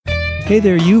Hey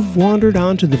there, you've wandered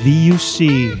onto the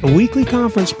VUC, a weekly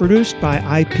conference produced by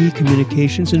IP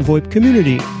Communications and VoIP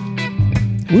Community.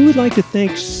 We would like to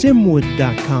thank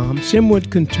Simwood.com. Simwood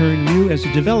can turn you as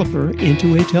a developer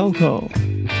into a telco.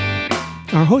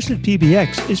 Our hosted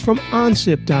PBX is from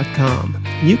onsip.com.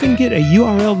 You can get a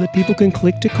URL that people can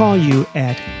click to call you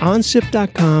at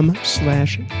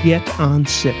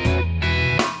onsip.com/getonsip.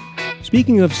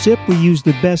 Speaking of SIP, we use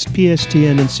the best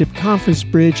PSTN and SIP conference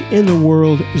bridge in the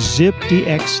world,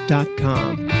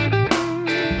 zipdx.com.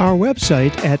 Our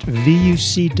website at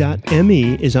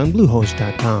vuc.me is on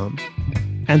bluehost.com.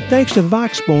 And thanks to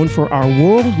Voxbone for our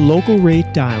world local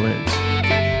rate dial-ins.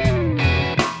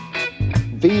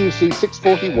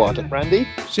 VUC640 what, Randy?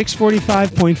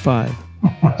 645.5.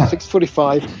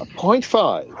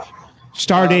 645.5.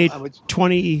 Stardate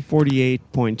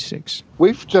 2048.6.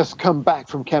 We've just come back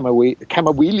from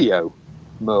Camawilio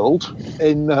World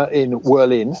in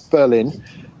Berlin.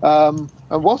 And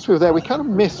whilst we were there, we kind of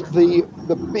missed the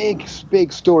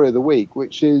big story of the week,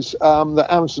 which is that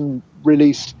Amazon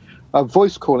released a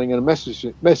voice calling and a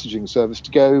messaging service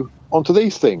to go onto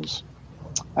these things.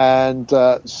 And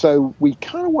so we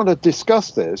kind of want to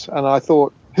discuss this. And I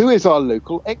thought, who is our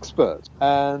local expert?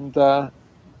 And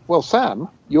well, Sam,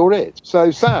 you're it.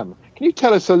 So, Sam, can you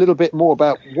tell us a little bit more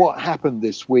about what happened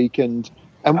this week and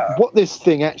what this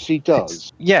thing actually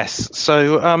does? Yes.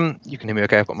 So, you can hear me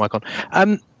okay? I've got my mic on.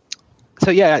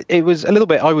 So, yeah, it was a little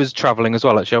bit. I was travelling as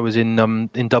well, actually. I was in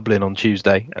Dublin on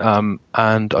Tuesday,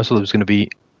 and I saw there was going to be.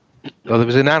 Well, there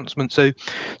was an announcement. So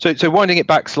winding it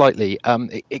back slightly,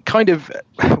 it kind of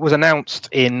was announced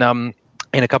in a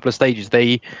couple of stages.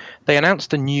 They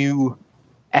announced a new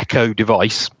Echo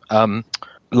device.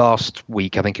 Last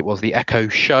week, I think it was the Echo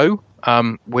Show,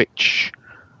 which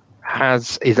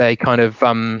is a kind of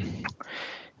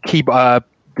keyboard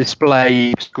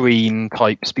display screen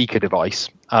type speaker device.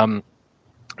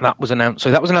 That was announced.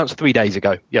 So that was announced 3 days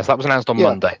ago. Yes, that was announced on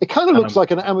Monday. It kind of looks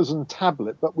like an Amazon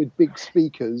tablet, but with big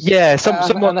speakers. Yeah,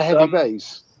 someone and a heavy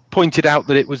bass. Pointed out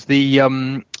that it was the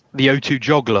O2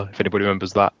 Joggler, if anybody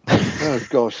remembers that. Oh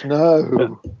gosh,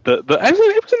 no. It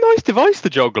was a nice device, the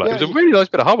Joggler. Yeah, it was a really nice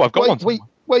bit of hardware. I've got one.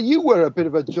 Well, you were a bit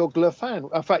of a Joggler fan.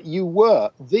 In fact, you were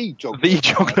the Joggler. The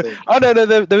Joggler. Oh no,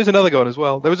 there was another one as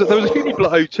well. There was a few people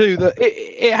at O2 that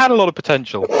it had a lot of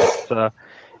potential. But,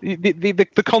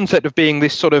 the concept of being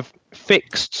this sort of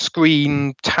fixed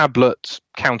screen tablet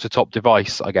countertop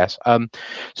device, I guess.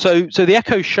 So the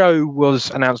Echo Show was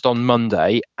announced on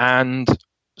Monday, and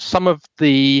some of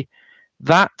although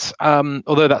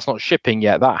that's not shipping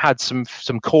yet, that had some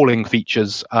calling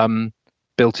features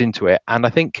built into it. And I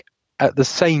think at the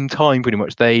same time, pretty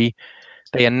much, they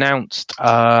announced,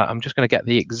 I'm just going to get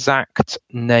the exact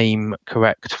name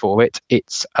correct for it.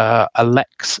 It's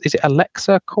Alexa. Is it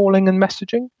Alexa calling and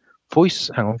messaging? Voice.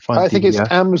 Hang on. I think it's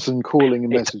Amazon calling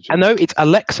and messaging. No, it's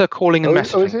Alexa calling and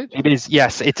messaging. Oh, is it? It is.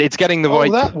 Yes, it's getting the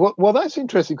right. Well, that's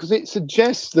interesting because it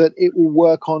suggests that it will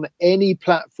work on any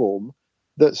platform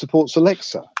that supports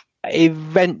Alexa.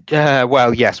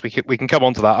 Well, yes, we can come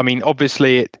on to that. I mean,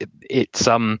 obviously,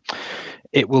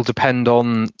 it will depend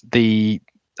on the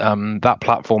that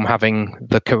platform having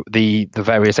the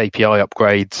various API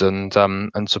upgrades and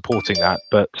supporting that.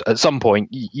 But at some point,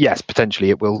 yes, potentially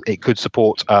it could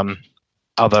support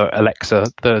other Alexa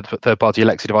third-party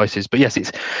Alexa devices. But yes,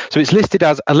 it's listed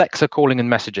as Alexa calling and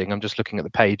messaging. I'm just looking at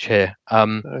the page here.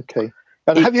 Okay.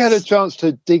 And have you had a chance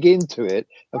to dig into it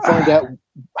and find out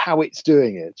how it's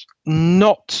doing it?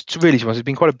 Not really, to be honest. It's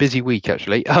been quite a busy week,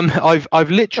 actually. I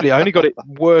only got it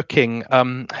working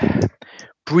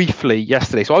briefly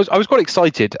yesterday, so I was quite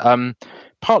excited.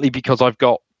 Partly because I've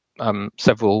got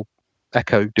several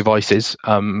Echo devices,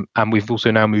 and we've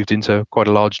also now moved into quite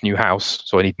a large new house,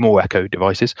 so I need more Echo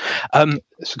devices.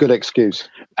 It's a good excuse.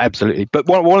 Absolutely. But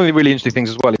one of the really interesting things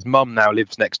as well is Mum now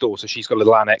lives next door, so she's got a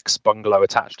little annex bungalow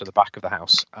attached to the back of the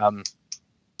house.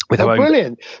 With her own.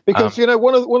 Brilliant! Because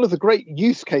one of the great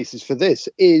use cases for this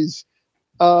is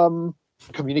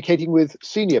communicating with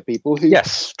senior people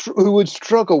who would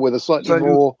struggle with a slightly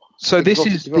more. So this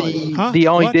is the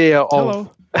idea of.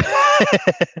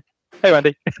 Hey,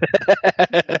 Randy.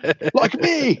 Like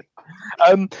me.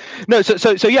 No,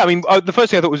 so yeah. I mean, the first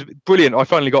thing I thought was brilliant. I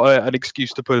finally got an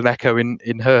excuse to put an Echo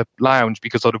in her lounge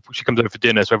because she comes over for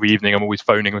dinner. So every evening I'm always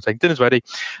phoning and saying dinner's ready.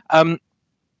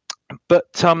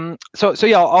 So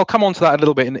yeah, I'll come on to that a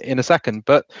little bit in a second.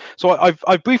 But so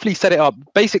I've briefly set it up.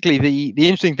 Basically, the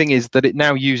interesting thing is that it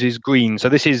now uses green. So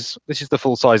this is the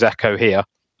full size Echo here,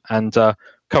 and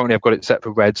currently I've got it set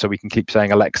for red, so we can keep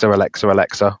saying Alexa, Alexa,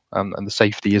 Alexa, and the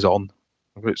safety is on,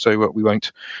 so we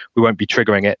won't be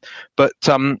triggering it. But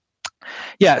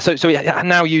Yeah, so it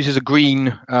now uses a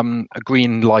green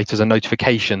light as a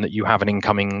notification that you have an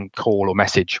incoming call or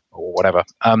message or whatever.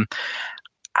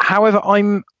 However,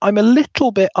 I'm a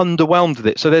little bit underwhelmed with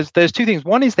it. So there's two things.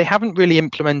 One is they haven't really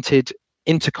implemented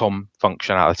intercom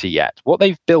functionality yet. What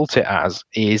they've built it as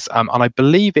is, and I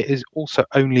believe it is also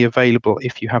only available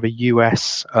if you have a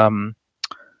US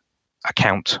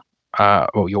account.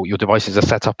 Or your devices are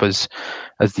set up as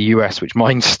the US, which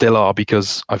mine still are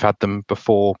because I've had them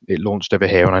before it launched over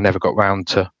here, and I never got round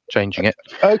to changing it.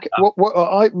 Okay,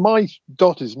 my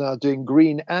dot is now doing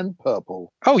green and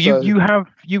purple. Oh,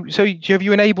 so have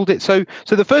you enabled it? So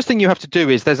the first thing you have to do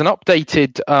is there's an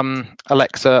updated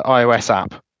Alexa iOS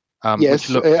app.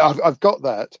 Yes, I've got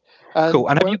that. Cool.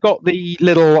 And have you got the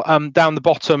little down the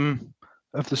bottom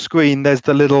of the screen? There's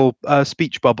the little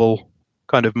speech bubble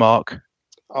kind of mark.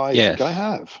 I think I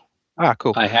have. Ah,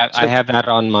 cool. I have that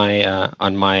on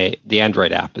the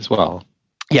Android app as well.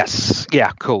 Yes.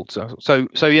 Yeah. Cool. So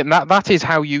yeah, that is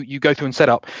how you go through and set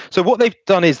up. So what they've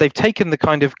done is they've taken the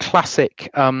kind of classic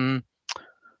like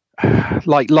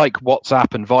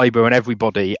WhatsApp and Viber and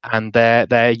everybody, and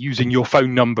they're using your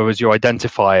phone number as your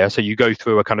identifier. So you go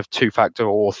through a kind of two-factor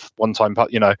auth one time.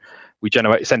 We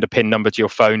send a PIN number to your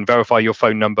phone, verify your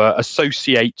phone number,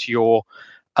 associate your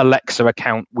Alexa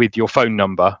account with your phone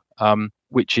number,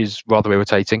 which is rather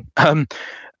irritating, and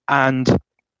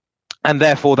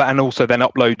therefore that, and also then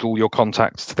upload all your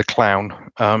contacts to the cloud.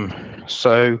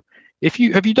 So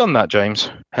have you done that,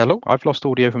 James? Hello, I've lost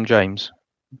audio from James.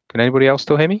 Can anybody else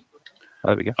still hear me? Oh,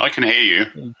 there we go. I can hear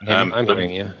you. I'm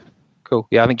hearing you. Cool.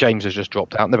 Yeah, I think James has just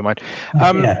dropped out. Never mind.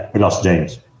 Yeah, we lost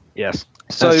James. Yes.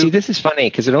 So see, this is funny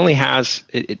because it only has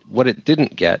what it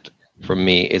didn't get from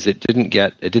me is it didn't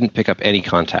pick up any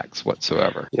contacts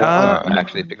whatsoever. I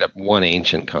actually picked up one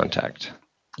ancient contact.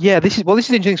 Yeah, this is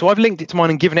interesting. So I've linked it to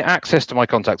mine and given it access to my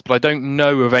contacts, but I don't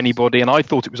know of anybody, and I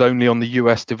thought it was only on the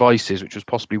US devices, which was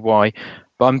possibly why.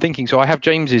 But I'm thinking, so I have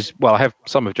I have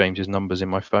some of James's numbers in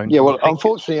my phone. Yeah, well,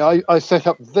 unfortunately, I set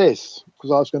up this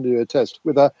because I was going to do a test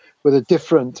with a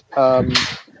different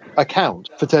account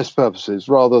for test purposes,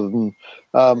 rather than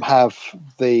have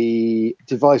the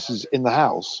devices in the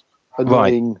house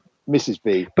annoying Mrs.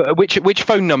 B. But which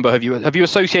phone number have you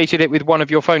associated it with? One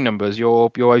of your phone numbers, your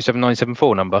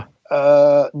 07974 number?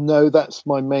 No, that's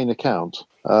my main account.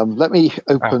 Let me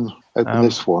open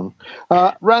this one.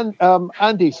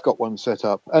 Andy's got one set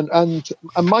up, and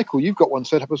Michael, you've got one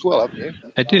set up as well, haven't you?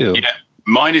 I do. Yeah,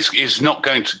 mine is not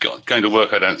going to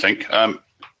work, I don't think,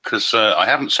 because I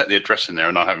haven't set the address in there,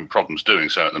 and I'm having problems doing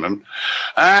so at the moment.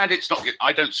 And it's not.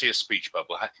 I don't see a speech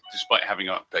bubble, despite having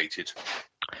updated.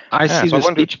 I see the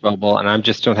speech bubble, and I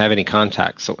just don't have any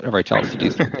contacts. So whenever I tell it to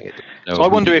do something, so I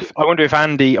wonder if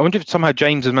somehow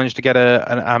James has managed to get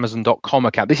an Amazon.com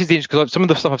account. This is interesting because some of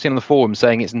the stuff I've seen on the forum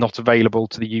saying it's not available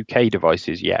to the UK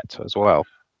devices yet as well.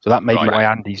 So that may be why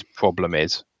Andy's problem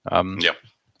is. Yep.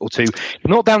 Or two,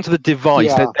 not down to the device.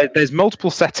 Yeah. There's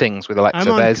multiple settings with Alexa. I'm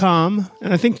on .com,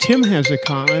 and I think Tim has a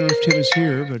 .com. I don't know if Tim is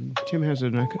here, but Tim has a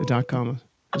 .com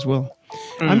as well.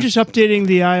 I'm just updating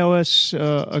the iOS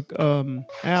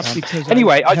app because.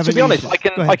 Anyway, to be honest,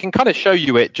 I can kind of show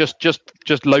you it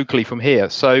just locally from here.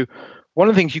 So one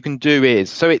of the things you can do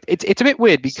is it's a bit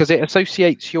weird because it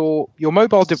associates your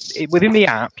mobile within the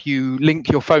app. You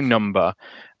link your phone number,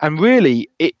 and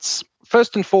really it's.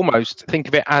 First and foremost, think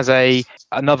of it as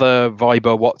another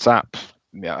Viber, WhatsApp,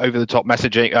 over-the-top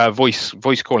messaging,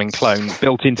 voice calling clone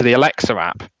built into the Alexa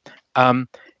app.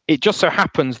 It just so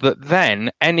happens that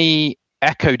then any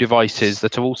Echo devices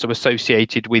that are also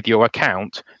associated with your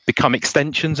account become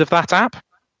extensions of that app.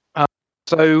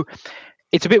 So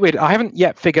it's a bit weird. I haven't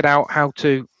yet figured out how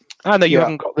to. Oh, no, you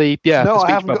haven't got the No,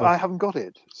 the I haven't got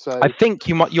it. So I think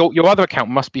you might. Your other account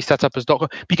must be set up as .com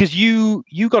because you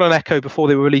got an Echo before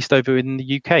they were released over in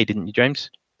the UK, didn't you,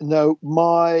 James? No,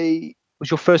 was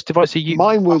your first device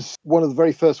mine was one of the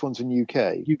very first ones in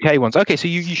UK. UK ones. Okay, so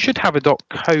you should have a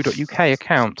 .co.uk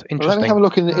account. Interesting. Well, let me have a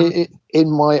look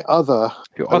in my other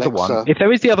other one. If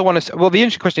there is the other one, well, the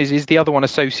interesting question is the other one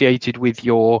associated with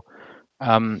your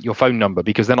phone number?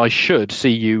 Because then I should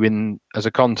see you in as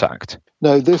a contact.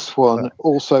 No, this one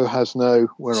also has no.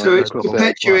 So it's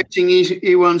perpetuating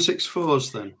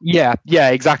E164s then. Yeah,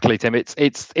 exactly, Tim.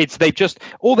 It's they've just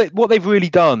what they've really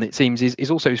done, it seems, is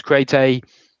also create a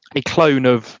clone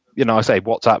of I say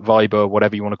WhatsApp, Viber,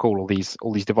 whatever you want to call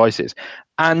all these devices,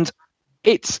 and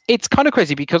it's kind of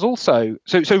crazy because also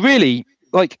so really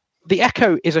like the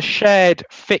Echo is a shared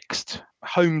fixed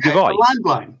home device. A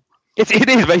landline. It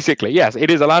is basically, yes, it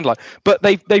is a landline, but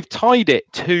they've tied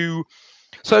it to.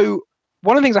 So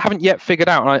one of the things I haven't yet figured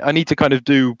out, and I need to kind of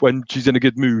do when she's in a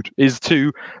good mood, is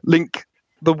to link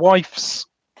the wife's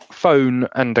phone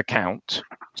and account.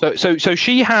 So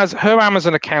she has her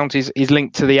Amazon account is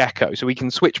linked to the Echo, so we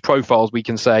can switch profiles. We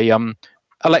can say,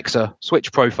 Alexa,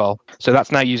 switch profile. So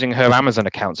that's now using her Amazon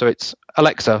account. So it's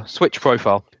Alexa, switch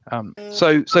profile.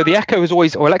 So the Echo has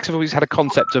always, or Alexa has always had a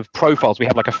concept of profiles. We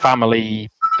have like a family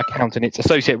account, and it's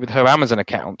associated with her Amazon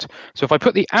account. So if I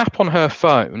put the app on her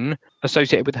phone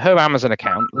associated with her Amazon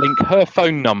account, link her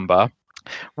phone number,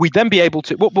 we'd then be able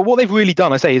to. But what they've really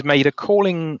done, I say, is made a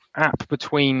calling app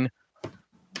between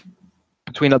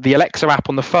the Alexa app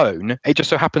on the phone. It just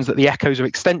so happens that the Echoes are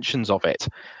extensions of it.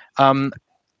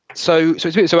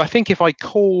 So I think if I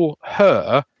call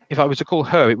her, if I was to call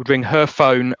her, it would ring her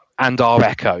phone and our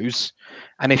Echoes,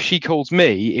 and if she calls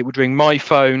me, it would ring my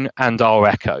phone and our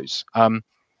Echoes.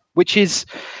 Which is,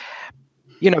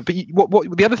 but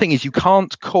what the other thing is, you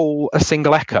can't call a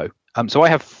single Echo. So I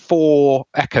have 4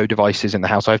 Echo devices in the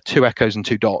house. I have 2 Echoes and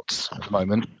 2 Dots at the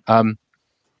moment.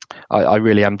 I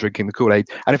really am drinking the Kool-Aid.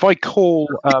 And if I call,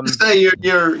 say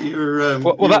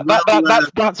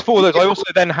that's 4 of those. I also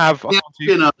then have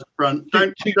front.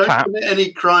 Don't commit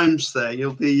any crimes there.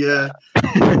 You'll be. So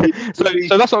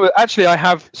that's what actually I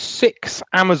have 6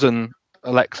 Amazon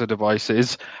Alexa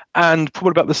devices, and probably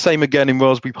about the same again in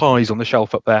Raspberry Pis on the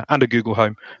shelf up there, and a Google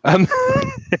Home.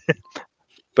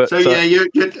 But so you're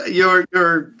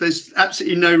there's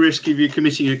absolutely no risk of you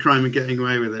committing a crime and getting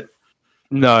away with it.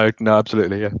 No,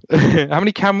 absolutely, yeah. How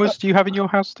many cameras do you have in your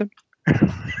house, Tim?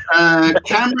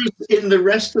 Cameras in the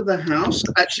rest of the house.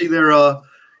 Actually, there are.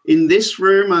 In this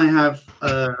room, I have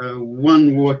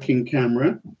 1 working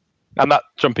camera. And that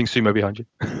jumping sumo behind you.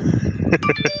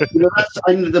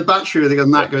 The battery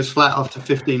on that goes flat after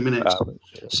 15 minutes.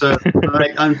 So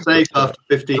I'm safe after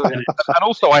 15 minutes. And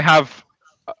also, I have.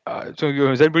 So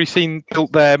has everybody seen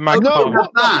built their magpie? Oh, no,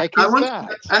 not that. I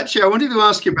wanted to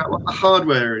ask you about what the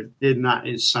hardware in that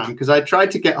is, Sam, because I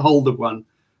tried to get hold of one.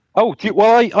 Oh,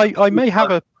 I may have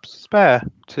a spare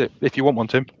if you want one,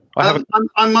 Tim.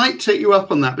 I might take you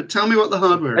up on that, but tell me what the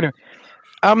hardware is.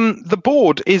 Anyway, the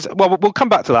board is, well, we'll come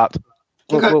back to that.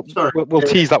 We'll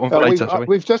tease that one for later.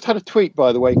 We've just had a tweet,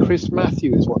 by the way. Chris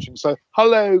Matthew is watching. So,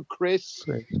 hello, Chris.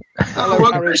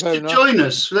 Hello, Chris, to join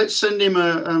us. Let's send him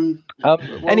a.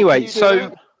 Anyway,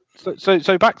 so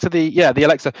back to the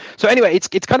Alexa. So anyway, it's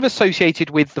kind of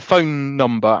associated with the phone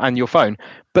number and your phone,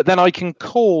 but then I can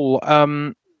call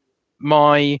so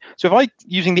if I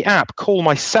using the app call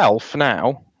myself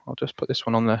now. I'll just put this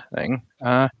one on the thing.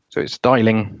 So it's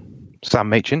dialing Sam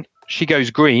Machin. She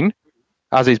goes green,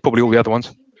 as is probably all the other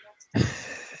ones.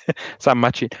 Sam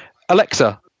Machin.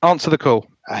 Alexa, answer the call.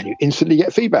 And you instantly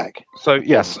get feedback. So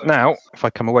yes, now if I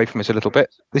come away from this a little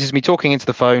bit, this is me talking into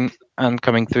the phone and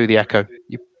coming through the Echo.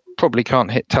 You probably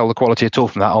can't tell the quality at all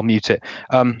from that. I'll mute it.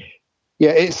 Yeah,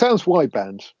 it sounds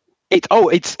wideband.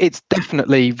 It's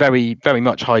definitely very, very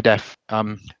much high def.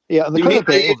 Yeah, and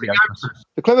the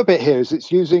clever bit here is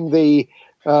it's using the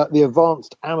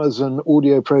advanced Amazon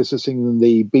audio processing and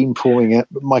the beamforming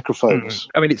microphones.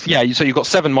 I mean, so you've got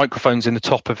 7 microphones in the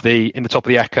top of the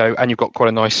Echo, and you've got quite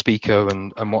a nice speaker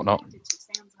and whatnot.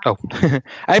 Oh,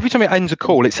 every time it ends a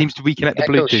call, it seems to reconnect the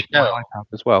Bluetooth to my iPad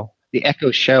as well. The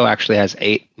Echo Show actually has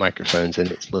 8 microphones in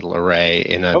its little array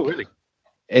in an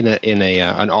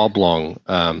oblong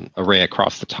array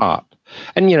across the top.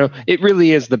 And, it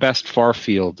really is the best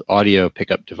far-field audio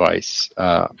pickup device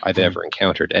I've ever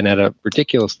encountered, and at a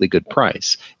ridiculously good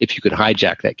price, if you could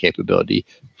hijack that capability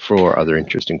for other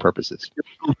interesting purposes.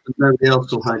 Nobody else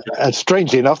will hijack. And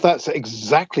strangely enough, that's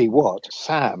exactly what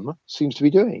Sam seems to be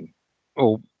doing.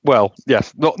 Oh, well,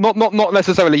 yes. Not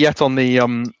necessarily yet on the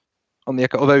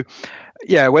Echo, although,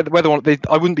 yeah, whether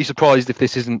I wouldn't be surprised if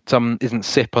this isn't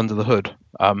SIP under the hood.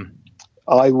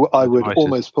 I would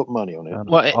almost put money on it.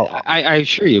 Well, I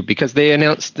assure you, because they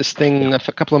announced this thing a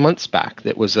couple of months back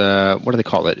that was, what do they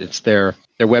call it? It's their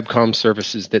webcom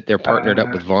services that they're partnered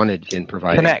up with Vonage in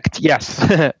providing. Connect, yes.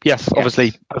 Yes,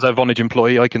 obviously, as a Vonage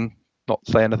employee, I can not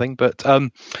say anything. But,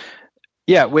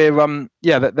 yeah, we're,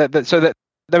 so that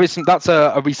there is some, that's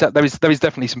a reset. There is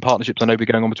definitely some partnerships I know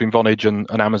going on between Vonage and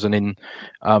Amazon in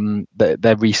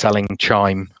they're reselling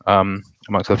Chime,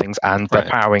 amongst other things, and they're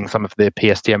powering some of the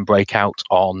PSTN breakout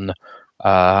on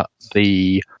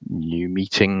the new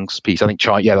meetings piece. I think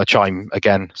the Chime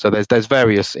again. So there's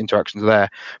various interactions there.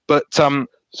 But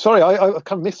sorry, I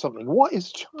kind of missed something. What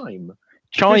is Chime?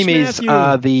 Chime is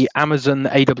the Amazon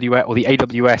AWS or the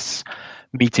AWS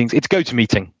meetings. It's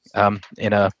GoToMeeting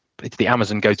it's the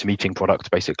Amazon GoToMeeting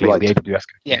product, basically, right. The AWS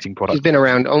GoToMeeting product. It's been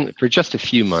around only for just a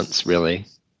few months, really.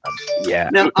 Yeah.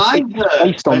 Now,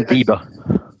 based on Bieber.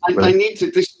 I need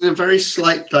to. This is a very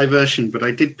slight diversion, but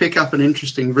I did pick up an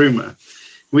interesting rumor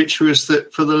which was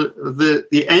that for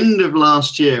the end of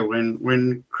last year,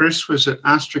 when Chris was at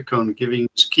Astricon giving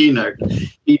his keynote,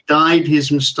 he dyed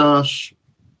his moustache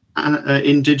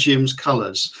in Digium's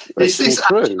colours. Is this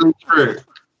actually true?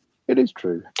 It is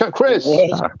true. Chris.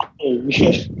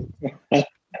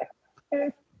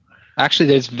 Actually,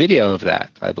 there's video of that,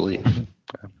 I believe.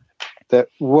 That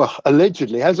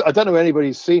allegedly I don't know if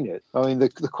anybody's seen it. I mean, the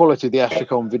quality of the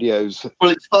Astricon videos.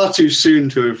 Well, it's far too soon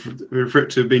for it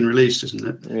to have been released, isn't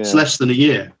it? Yeah. It's less than a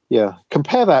year. Yeah.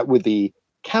 Compare that with the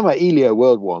Camera Elio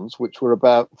World ones, which were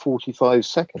about 45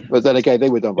 seconds. But then again, they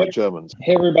were done by Germans.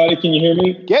 Hey, everybody, can you hear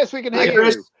me? Yes, we can hear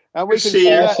you. And we can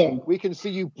see awesome. We can see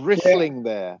you bristling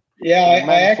there. Yeah,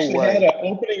 I actually had an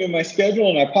opening in my schedule,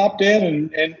 and I popped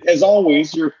in, and as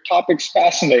always, your topics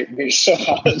fascinate me. So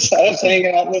I was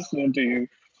hanging out listening to you.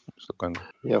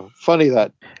 Yeah, funny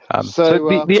that.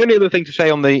 So the only other thing to say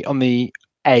on the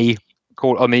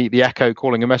Echo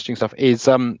calling and messaging stuff is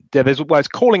it's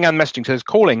calling and messaging. So there's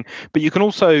calling, but you can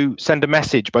also send a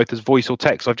message both as voice or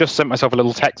text. So I've just sent myself a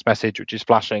little text message which is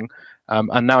flashing,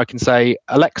 and now I can say,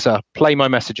 Alexa, play my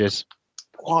messages.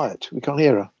 Quiet. We can't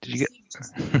hear her. Did you get?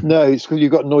 No, it's because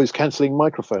you've got noise cancelling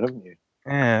microphone, haven't you?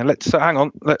 Yeah. Let's hang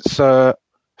on. Let's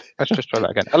just try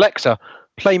that again. Alexa,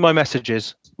 play my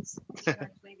messages.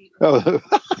 Oh.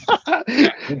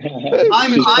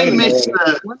 I missed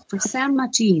for San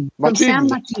Martin. From San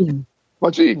Martin.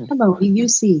 Martin. Hello,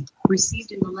 VUC.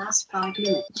 Received in the last 5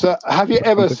 minutes. So, have you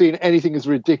ever seen anything as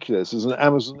ridiculous as an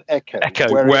Amazon Echo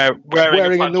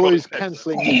wearing a noise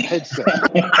cancelling headset?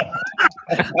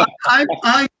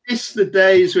 I miss the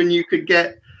days when you could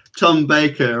get Tom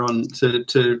Baker on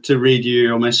to read you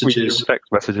your messages.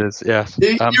 Text messages, yes. Do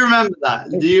you remember that?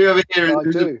 Do you ever hear it? It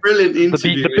was a brilliant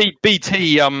interview.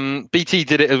 BT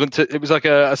did it. It was like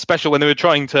a special when they were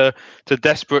trying to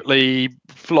desperately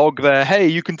flog their "Hey,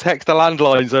 you can text the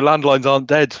landlines. The landlines aren't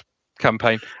dead"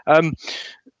 campaign.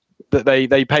 That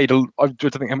they paid I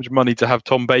don't think how much money to have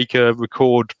Tom Baker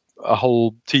record a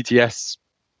whole TTS.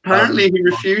 Apparently, he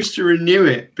refused to renew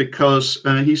it because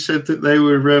he said that they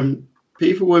were.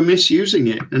 People were misusing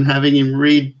it and having him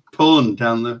read porn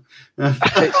down the.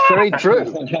 It's very true.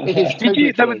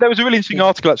 There was a really interesting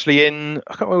article actually in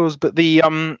I can't remember what it was, but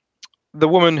the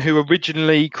woman who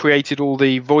originally created all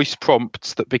the voice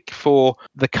prompts for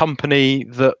the company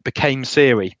that became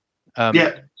Siri.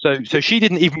 So she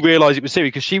didn't even realize it was Siri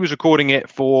because she was recording it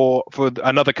for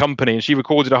another company, and she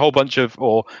recorded a whole bunch of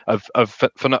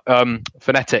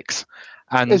phonetics.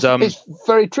 And it's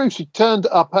very true. She turned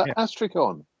up at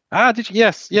Astricon. Ah, did you?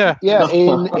 Yes, yeah. Yeah,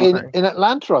 in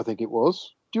Atlanta, I think it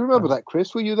was. Do you remember that,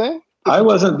 Chris? Were you there? I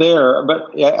wasn't there,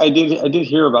 but yeah, I did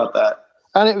hear about that.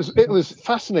 And it was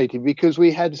fascinating because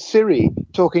we had Siri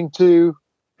talking to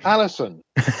Alison.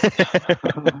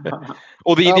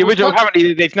 Or the original.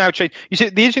 Apparently, they've now changed. You see,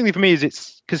 the interesting thing for me is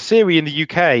it's because Siri in the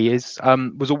UK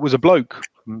was a bloke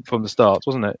from the start,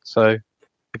 wasn't it? So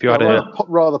if you had a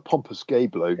rather pompous gay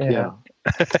bloke, yeah.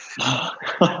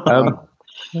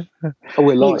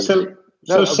 We're live.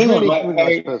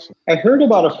 I heard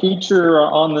about a feature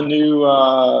on the new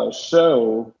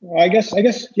show. I guess,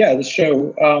 yeah, the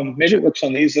show. Maybe it works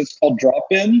on these. It's called Drop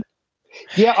In.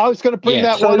 Yeah, I was going to bring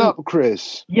that one up,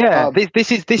 Chris. Yeah,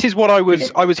 this is what I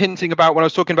was hinting about when I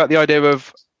was talking about the idea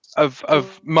of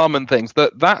mum and things.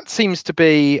 That seems to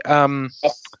be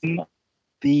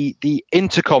the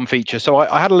intercom feature. So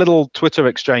I had a little Twitter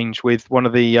exchange with one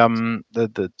of the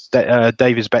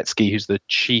David Betsky, who's the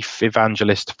chief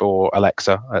evangelist for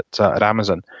Alexa at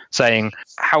Amazon, saying,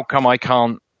 how come I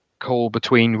can't call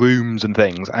between rooms and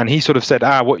things? And he sort of said,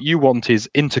 what you want is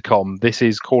intercom. This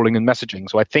is calling and messaging.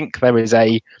 So I think there is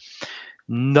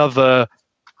another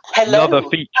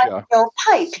feature. Your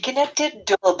pipe connected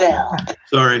doorbell.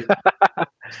 Sorry.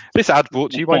 This ad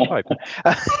brought to you by Pipe.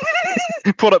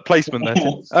 Product placement there.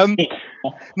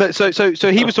 No,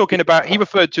 so he was talking about, he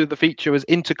referred to the feature as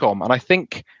intercom, and I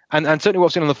think, and certainly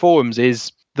what's in on the forums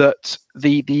is that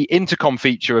the intercom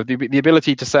feature of the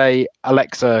ability to say,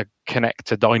 Alexa, connect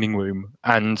to dining room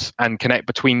and connect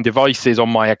between devices on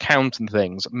my account and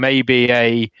things may be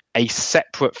a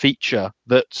separate feature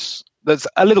that's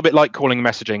a little bit like calling and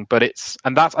messaging, but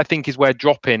that I think is where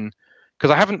drop-in,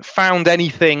 because I haven't found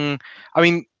anything. I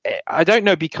mean, I don't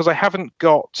know, because I haven't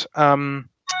got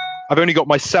I've only got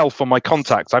myself on my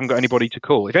contacts. I haven't got anybody to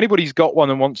call. If anybody's got one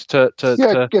and wants to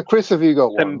Chris, have you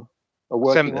got one? A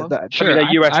working one? Sure.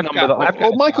 A US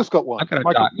number. Michael's got one.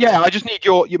 Michael, I just need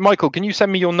your Michael. Can you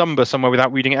send me your number somewhere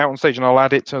without reading it out on stage, and I'll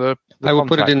add it to the I will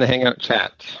put it in the Hangout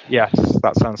chat. Yes,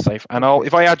 that sounds safe. And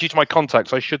if I add you to my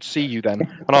contacts, I should see you then,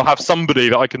 and I'll have somebody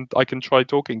that I can try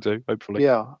talking to, hopefully.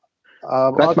 Yeah.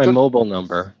 That's my mobile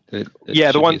number.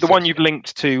 The one you've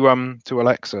linked to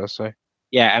Alexa. So.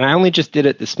 Yeah, and I only just did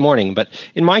it this morning. But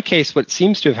in my case, what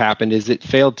seems to have happened is it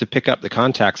failed to pick up the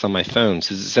contacts on my phone.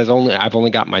 So it says I've only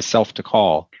got myself to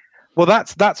call. Well,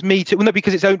 that's me too. Well, no,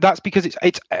 because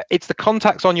it's the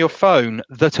contacts on your phone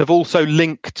that have also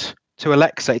linked to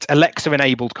Alexa. It's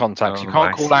Alexa-enabled contacts. You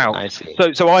can't call out. I see.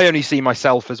 So I only see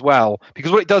myself as well,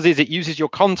 because what it does is it uses your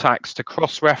contacts to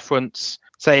cross-reference,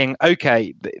 saying,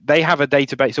 okay, they have a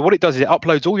database. So what it does is it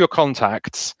uploads all your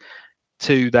contacts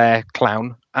to their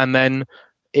clown, and then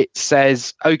it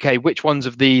says, okay, which ones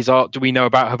of these do we know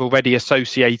about have already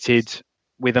associated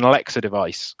with an Alexa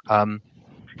device?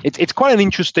 It's quite an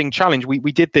interesting challenge. We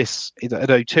did this at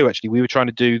O2, actually. We were trying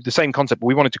to do the same concept, but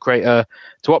we wanted to create to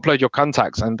upload your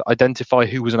contacts and identify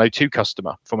who was an O2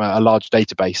 customer from a large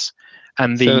database.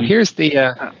 And so here's the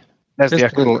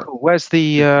where's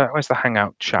the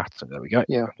Hangout chat? There we go.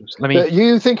 Yeah. Let me.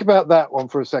 You think about that one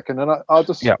for a second, and I'll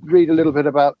just read a little bit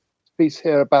about piece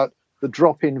here about the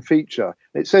drop-in feature.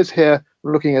 It says here,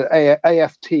 looking at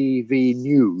AFTV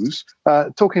News,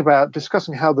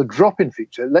 discussing how the drop-in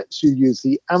feature lets you use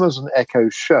the Amazon Echo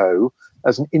Show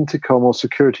as an intercom or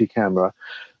security camera.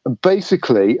 And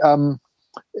basically,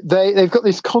 they've got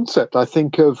this concept, I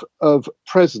think, of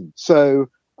presence. So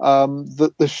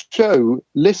the show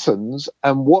listens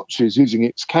and watches using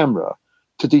its camera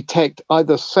to detect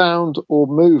either sound or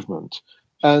movement.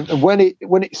 And when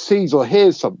it sees or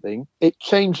hears something, it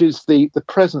changes the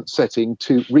present setting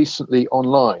to recently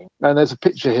online. And there's a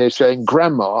picture here showing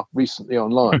grandma recently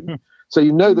online. So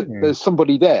you know that there's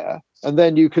somebody there. And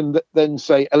then you can then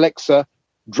say, Alexa,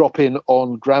 drop in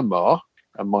on grandma.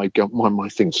 And my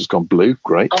thing's just gone blue.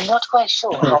 Great. I'm not quite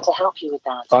sure how to help you with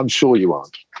that. I'm sure you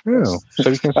aren't. Oh, so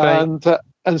you can say...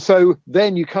 And so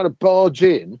then you kind of barge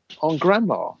in on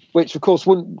grandma, which of course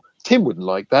Tim wouldn't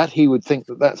like that. He would think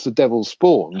that that's the devil's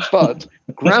spawn. But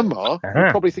grandma would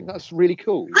probably think that's really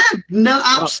cool. No,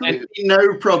 absolutely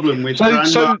no problem with grandma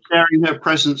sharing her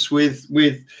presence with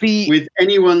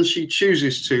anyone she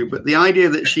chooses to. But the idea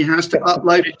that she has to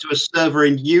upload it to a server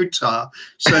in Utah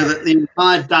so that the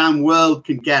entire damn world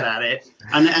can get at it,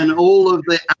 and all of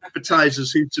the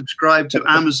advertisers who subscribe to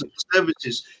Amazon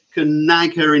services can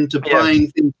nag her into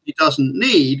buying things she doesn't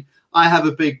need, I have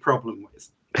a big problem with.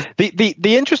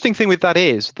 The interesting thing with that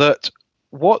is that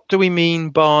what do we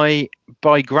mean by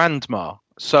grandma?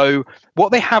 So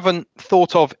what they haven't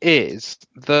thought of is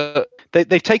that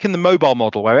they've taken the mobile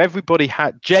model where everybody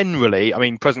had generally, I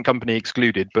mean, present company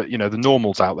excluded, but the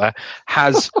normals out there,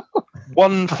 has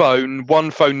one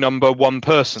phone number, one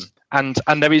person. And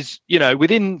there is,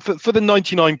 within for the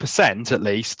 99% at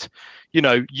least,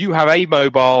 you have a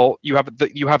mobile, you have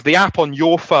the app on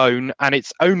your phone, and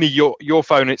it's only your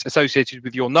phone. It's associated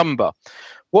with your number.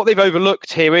 What they've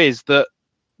overlooked here is that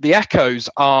the Echoes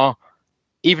are,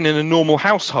 even in a normal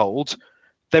household,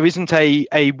 there isn't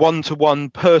a one-to-one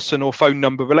person or phone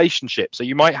number relationship. So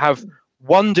you might have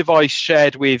one device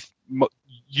shared with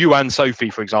you and Sophie,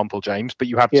 for example, James, but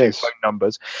you have two phone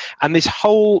numbers, and this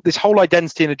whole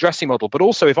identity and addressing model. But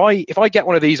also, if I get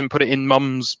one of these and put it in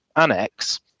Mum's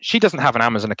Annex, she doesn't have an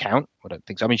Amazon account. I don't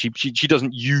think so. I mean, she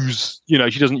doesn't use, she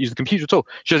doesn't use the computer at all.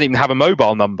 She doesn't even have a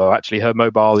mobile number. Actually, her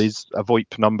mobile is a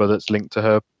VoIP number that's linked to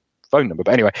her phone number.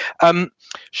 But anyway,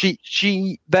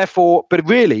 she therefore, but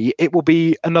really it will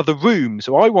be another room.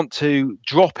 So I want to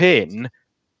drop in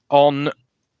on,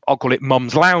 I'll call it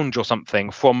Mum's Lounge or something,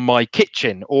 from my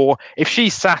kitchen. Or if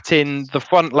she's sat in the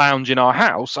front lounge in our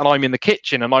house and I'm in the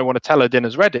kitchen and I want to tell her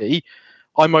dinner's ready,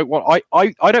 I might want.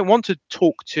 I don't want to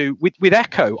talk to with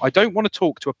Echo. I don't want to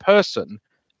talk to a person.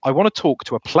 I want to talk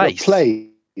to a place.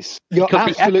 You're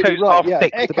absolutely right. Yeah,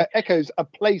 Echo's a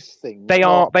place thing. They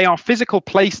are physical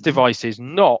place devices,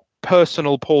 not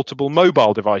personal portable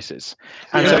mobile devices.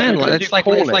 And so it's like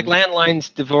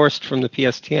landlines divorced from the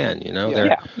PSTN.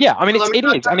 Yeah. I mean, it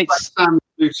is, and it's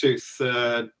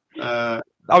Bluetooth.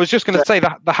 I was just going to say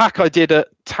that the hack I did at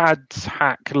Tad's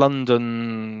Hack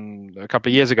London a couple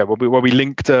of years ago, where we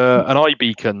linked an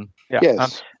iBeacon. Yeah.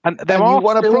 Yes. And you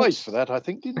won a prize for that, I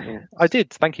think, didn't you? I did.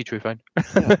 Thank you, TruePhone.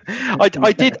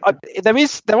 I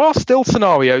did. There are still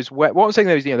scenarios where what I'm saying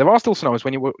is, there are still scenarios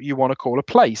when you want to call a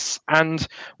place, and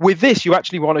with this, you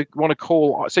actually want to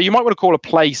call. So you might want to call a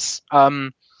place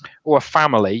or a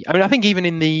family. I mean, I think even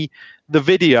in the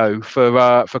video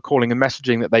for calling and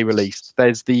messaging that they released,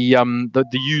 there's the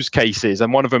use cases,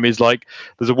 and one of them is like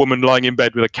there's a woman lying in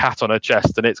bed with a cat on her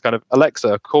chest, and it's kind of,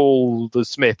 Alexa, call the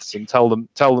Smiths and tell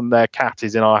them their cat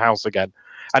is in our house again.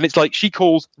 And it's like she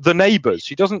calls the neighbours.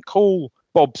 She doesn't call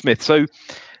Bob Smith. So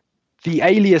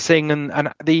aliasing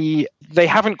and they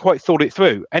haven't quite thought it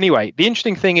through. Anyway, the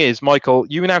interesting thing is, Michael,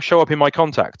 you now show up in my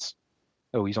contacts.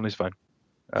 Oh, he's on his phone.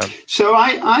 So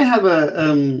I have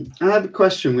a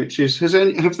question, which is: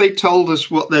 have they told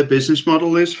us what their business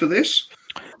model is for this?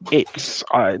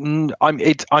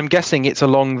 I'm guessing it's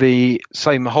along the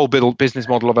same whole business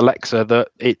model of Alexa, that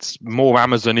it's more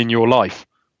Amazon in your life.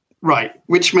 Right,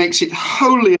 which makes it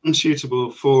wholly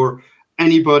unsuitable for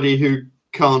anybody who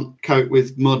can't cope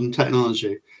with modern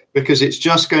technology, because it's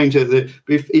just going to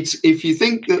if you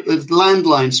think that the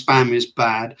landline spam is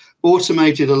bad,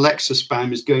 automated Alexa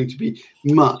spam is going to be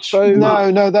much.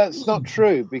 No, that's not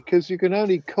true, because you can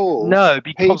only call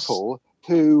people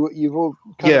who you've all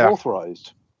kind of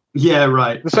authorized. Yeah,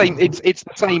 right. It's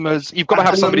the same as you've got to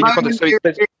have somebody in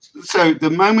contact. So the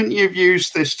moment you've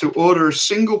used this to order a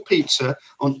single pizza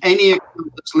on any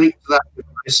account that's linked to that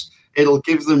device, it'll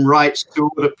give them rights to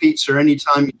order pizza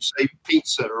anytime you say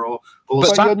pizza or.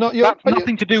 But that's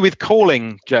nothing to do with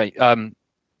calling, Jay.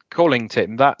 Calling,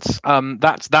 Tim. That's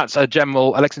a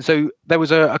general Alexa. So there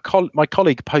was my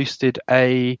colleague posted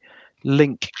a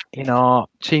link in our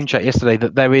team chat yesterday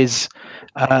that there is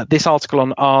this article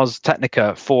on Ars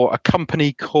Technica for a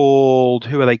company called,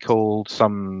 who are they called?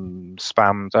 Some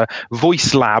spams.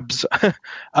 Voice Labs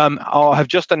have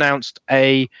just announced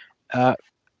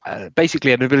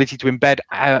basically an ability to embed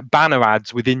banner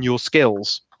ads within your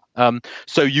skills.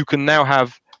 So you can now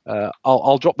have.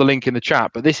 I'll drop the link in the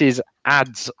chat, but this is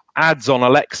ads on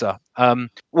Alexa.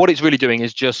 What it's really doing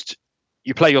is just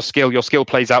you play your skill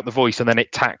plays out the voice, and then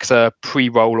it tacks a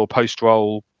pre-roll or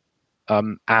post-roll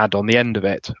ad on the end of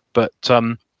it. But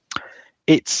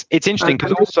it's interesting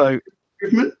because also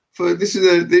this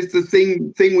is the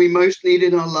thing we most need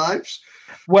in our lives.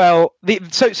 Well,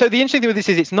 so the interesting thing with this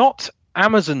is it's not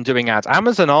Amazon doing ads.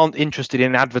 Amazon aren't interested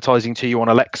in advertising to you on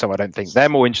Alexa. I don't think they're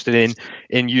more interested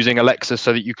in using Alexa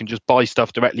so that you can just buy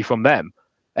stuff directly from them.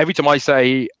 Every time I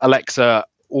say Alexa,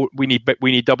 we need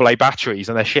AA batteries,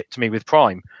 and they're shipped to me with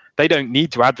Prime, they don't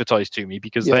need to advertise to me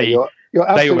because they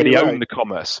already own the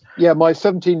commerce. Yeah, my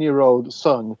 17-year-old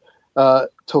son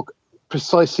took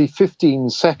precisely 15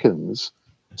 seconds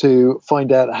to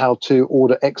find out how to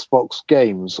order Xbox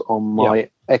games on my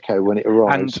Echo when it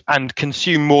arrived, and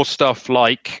consume more stuff.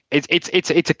 Like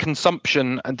it's a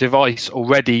consumption device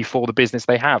already for the business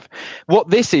they have. What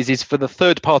this is for the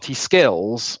third-party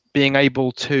skills being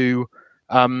able to.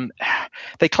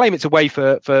 They claim it's a way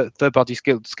for third-party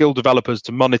skill developers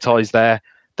to monetize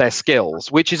their skills,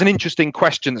 which is an interesting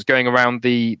question that's going around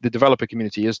the developer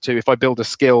community as to if I build a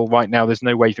skill right now, there's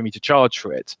no way for me to charge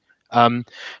for it.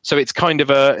 So it's kind of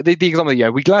the example. Yeah,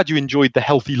 we're glad you enjoyed the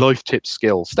healthy life tips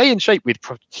skill. Stay in shape with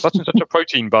such and such a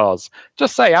protein bars.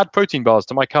 Just say add protein bars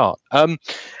to my cart.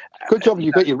 Good job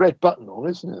you got your red button on,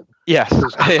 isn't it? Yes.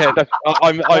 Yeah,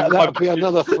 that'll be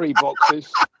another 3 boxes.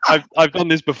 I've done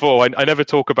this before. I never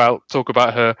talk about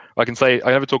her. I can say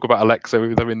I never talk about Alexa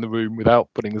with her in the room without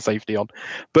putting the safety on.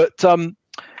 But so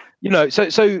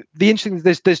the interesting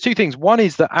there's 2 things. One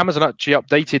is that Amazon actually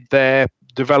updated their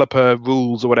developer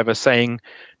rules or whatever, saying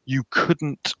you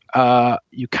cannot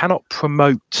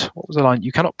promote. What was the line?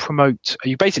 You cannot promote.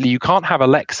 You can't have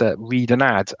Alexa read an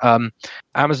ad.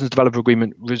 Amazon's developer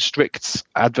agreement restricts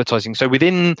advertising. So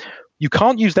you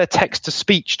can't use their text to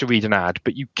speech to read an ad,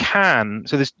 but you can.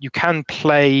 So you can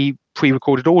play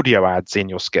pre-recorded audio ads in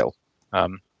your skill,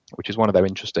 which is one of their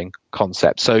interesting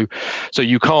concepts. So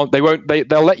you can't.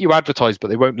 They'll let you advertise, but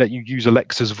they won't let you use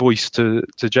Alexa's voice to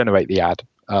generate the ad.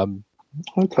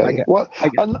 Okay.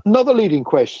 Another leading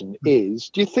question is: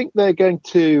 do you think they're going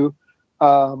to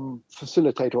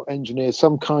facilitate or engineer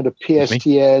some kind of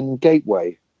PSTN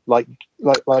gateway, like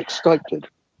Skype did?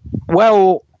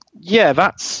 Well, yeah,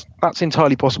 that's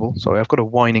entirely possible. Sorry, I've got a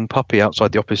whining puppy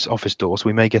outside the office door, so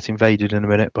we may get invaded in a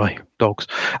minute by dogs.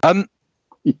 Oh,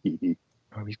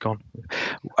 he's gone.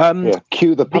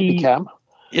 Cue the puppy cam.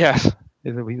 Yes,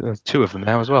 there's 2 of them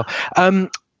now as well.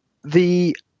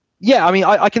 Yeah, I mean,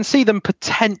 I can see them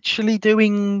potentially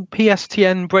doing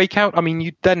PSTN breakout. I mean,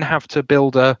 you'd then have to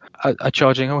build a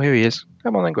charging. Oh, here he is.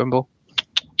 Come on then, Grimble.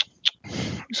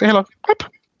 Say hello.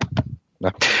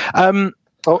 No.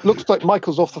 It looks like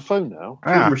Michael's off the phone now.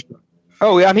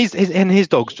 Oh, yeah, and his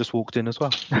dog's just walked in as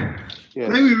well. Yeah.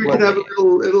 Maybe we can have a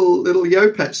little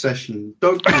Yopet session.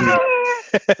 Dog.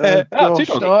 I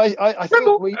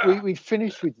thought we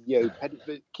finished with Yopet,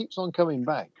 but it keeps on coming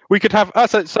back. We could have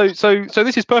so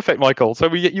this is perfect, Michael.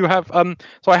 So you have so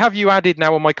I have you added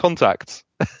now on my contacts.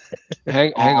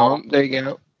 hang on, there you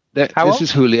go. This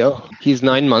is Julio. He's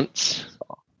 9 months.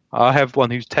 I have one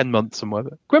who's 10 months somewhere.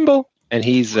 Grimble, and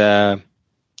he's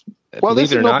Well, believe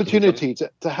there's it or an not, opportunity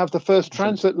to have the first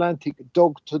transatlantic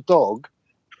dog-to-dog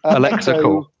Alexa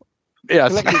call. Yes.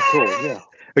 collective call. Yeah.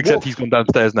 Except he's gone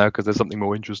downstairs now because there's something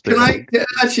more interesting.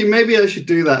 Actually, maybe I should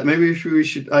do that. Maybe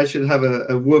I should have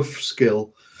a woof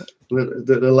skill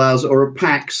that allows, or a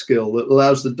pack skill that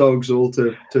allows the dogs all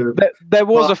to. There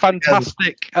was a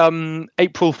fantastic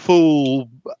April Fool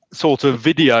sort of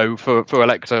video for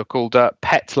Alexa called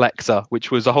Pet Lexa,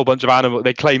 which was a whole bunch of animals.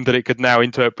 They claimed that it could now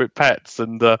interpret pets,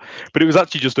 but it was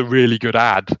actually just a really good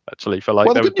ad. Actually, for like.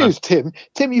 Well, the good news, Tim,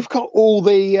 you've got all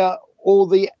the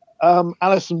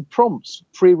Alison prompts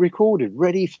pre-recorded,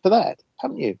 ready for that,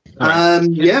 haven't you?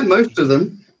 Yeah, most of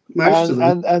them.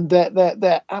 And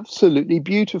they're absolutely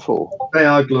beautiful. They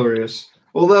are glorious.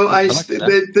 Although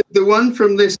the one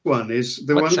from this one is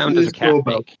the one from this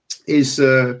doorbell is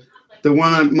the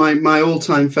one. My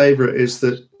all-time favorite is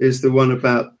the one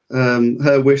about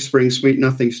her whispering sweet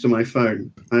nothings to my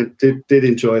phone. I did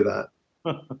enjoy that.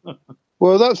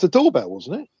 Well, that's the doorbell,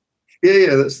 wasn't it?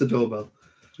 Yeah, that's the doorbell.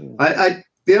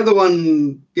 The other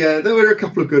one, there were a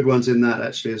couple of good ones in that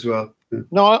actually as well. Yeah.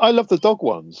 No, I love the dog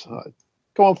ones.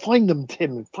 Go on, find them,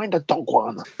 Tim. Find a dog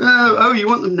one. Oh, you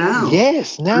want them now?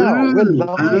 Yes, now. We're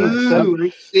live.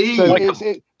 I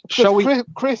see.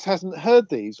 Chris hasn't heard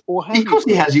these, or has Of course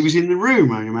he has. He was in the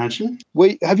room, I imagine.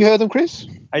 Have you heard them, Chris?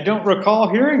 I don't recall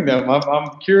hearing them.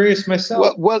 I'm curious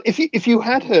myself. Well, if you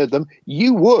had heard them,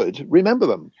 you would remember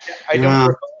them. I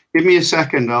don't. Give me a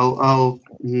second. I'll.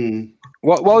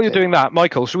 While you're doing that,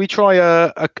 Michael, should we try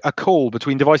a call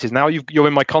between devices? Now you're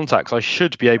in my contacts, I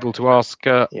should be able to ask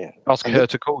her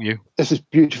to call you. This is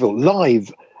beautiful,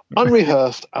 live,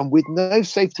 unrehearsed, and with no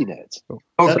safety net.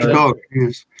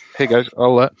 Yes. Here goes.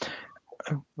 I'll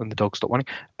when the dog stopped whining.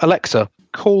 Alexa,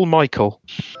 call Michael.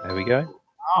 There we go.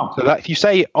 Oh. So that if you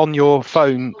say on your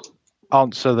phone,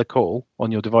 answer the call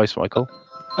on your device, Michael.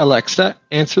 Alexa,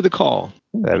 answer the call.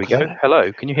 There we go.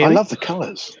 Hello, can you hear me? I love the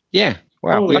colours. Yeah.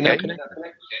 Wow. Okay.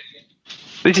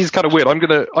 This is kind of weird. I'm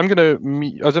gonna. I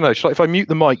don't know. If I mute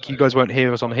the mic, you guys won't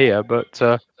hear us on here. But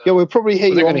we'll probably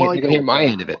hear you on Michael. You're gonna hear my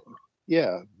end of it.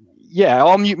 Yeah. Yeah,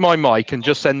 I'll mute my mic and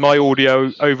just send my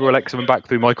audio over Alexa and back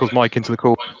through Michael's mic into the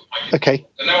call. Okay.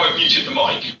 And now I've muted the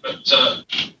mic, but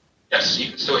yes, you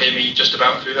can still hear me just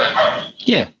about through there.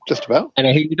 Yeah, just about. And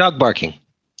I hear your dog barking.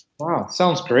 Wow,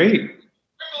 sounds great.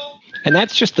 And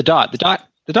that's just the Dot.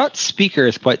 The Dot speaker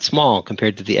is quite small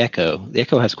compared to the Echo. The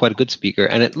Echo has quite a good speaker,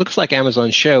 and it looks like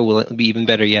Amazon Show will be even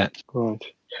better yet. Right.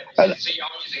 I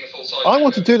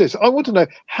want to do this. I want to know,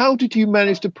 how did you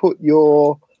manage to put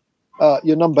your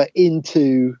number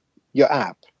into your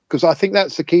app? Because I think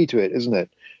that's the key to it, isn't it?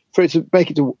 For it to make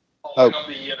it to. Hang up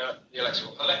the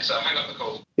Alexa, hang up the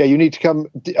call. Yeah, you need to come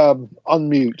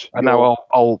unmute. And now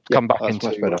I'll come back that's into.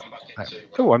 Much better.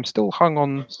 Oh, I'm still hung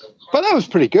on. But that was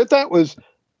pretty good. That was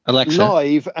Alexa,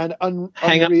 live and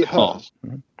hang up the call.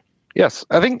 Yes,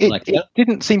 I think it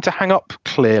didn't seem to hang up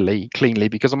cleanly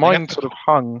because mine sort of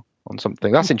hung on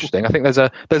something. That's interesting. I think there's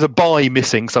a by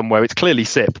missing somewhere. It's clearly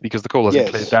SIP because the call hasn't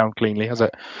cleared down cleanly, has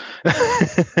it?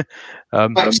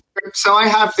 So I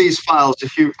have these files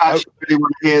if you actually really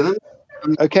want to hear them.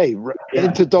 Okay,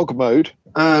 into dog mode.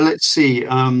 Let's see.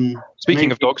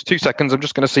 Speaking of dogs, 2 seconds. I'm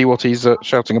just going to see what he's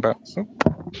shouting about.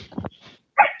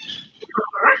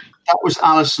 That was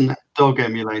Alison dog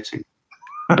emulating.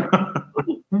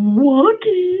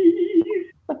 Walkie.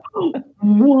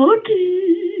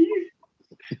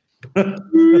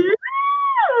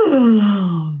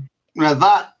 Now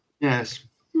that, yes.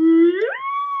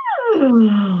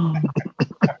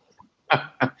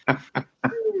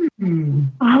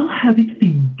 I'll have a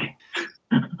think.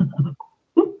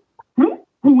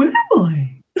 Who am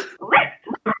I?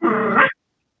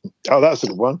 Oh, that's a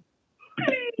good one.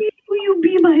 Please, will you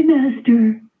be my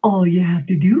master? All you have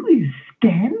to do is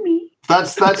scan me.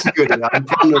 That's a good one. I'm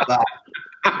fond of that.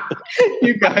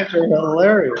 You guys are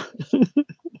hilarious. Will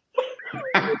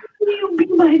you be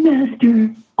my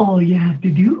master? All you have to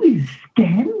do is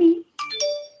scan me.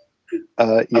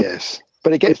 Yes.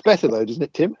 But it gets better though, doesn't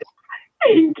it, Tim?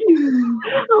 Thank you.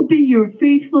 I'll be your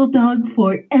faithful dog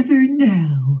forever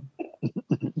now.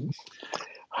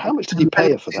 How much did you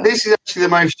pay her for that? This is actually the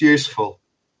most useful.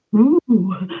 Ooh,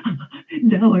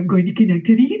 now I'm going to connect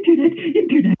to the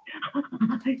internet.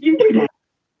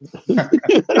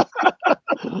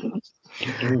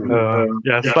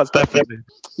 Yes, that's definitely.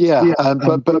 Yeah,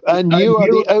 and you are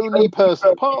the only person,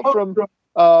 apart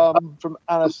from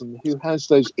Alison, who has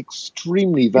those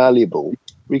extremely valuable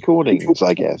recordings,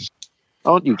 I guess.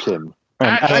 Aren't you, Tim?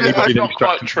 That's not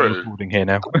quite true. Recording here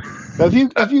now. Have you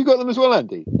got them as well,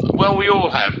 Andy? Well, we all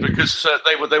have because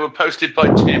they were posted by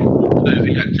Tim to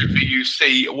the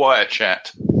VUC wire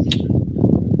chat.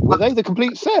 were they the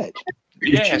complete set?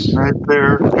 Yes.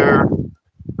 They're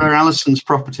Alison's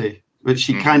property, which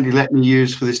she kindly let me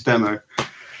use for this demo.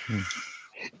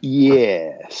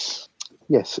 Yes,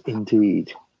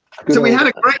 indeed. So we had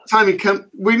a great time.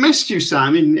 We missed you,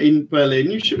 Sam, in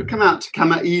Berlin. You should have come out to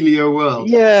Elio World.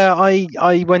 Yeah,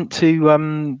 I went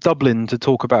to Dublin to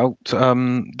talk about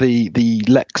the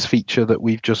Lex feature that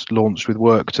we've just launched with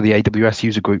work to the AWS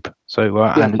user group. So,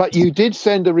 but you did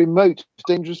send a remote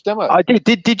dangerous demo. I did.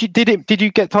 Did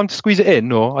you get time to squeeze it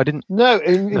in, or I didn't? No,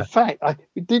 in fact, I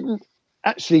didn't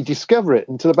actually discover it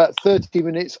until about 30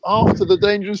 minutes after the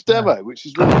dangerous demo, which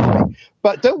is really funny.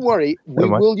 But don't worry, we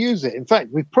will use it. In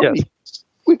fact, we probably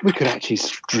we could actually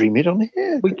stream it on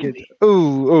here. We could.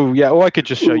 Oh, yeah. Or I could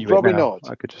just show you. Probably it now.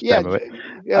 not. I could just demo it.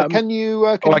 Can you?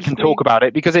 I can talk about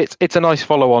it because it's a nice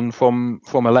follow-on from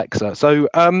Alexa. So,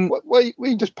 well, you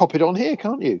can just pop it on here,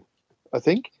 can't you? I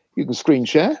think you can screen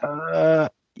share.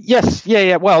 Yes.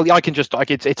 Yeah. Well, I can just.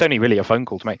 It's only really a phone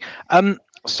call to make.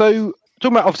 So.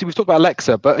 Talking about, obviously we've talked about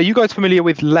Alexa, but are you guys familiar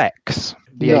with Lex,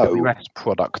 the AWS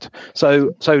product?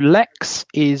 So Lex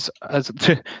is,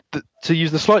 to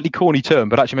use the slightly corny term,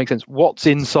 but actually makes sense, what's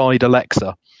inside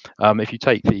Alexa? If you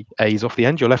take the A's off the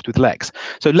end, you're left with Lex.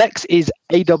 So Lex is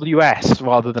AWS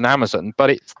rather than Amazon,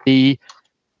 but it's the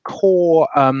core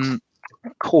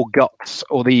guts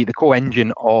or the core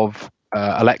engine of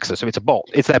Alexa. So it's a bot.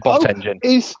 It's their bot engine.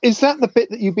 Is that the bit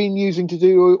that you've been using to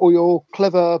do all your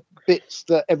clever bits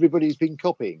that everybody's been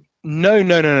copying? No.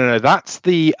 That's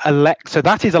the Alexa.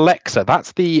 That is Alexa.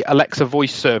 That's the Alexa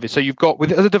voice service. So you've got,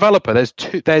 as a developer,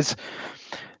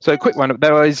 so a quick one.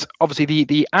 There is obviously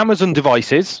the Amazon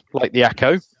devices like the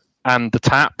Echo and the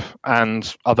Tap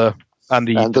and the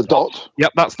Dot.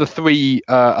 Yep, that's the three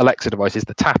Alexa devices.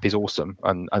 The Tap is awesome,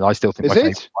 and I still think is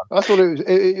it? I thought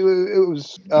it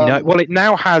was. Well, it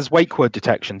now has wake word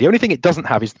detection. The only thing it doesn't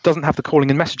have is it doesn't have the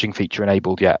calling and messaging feature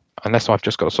enabled yet, unless I've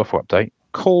just got a software update.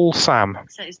 Call Sam.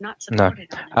 So it's not supported.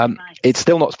 No, it's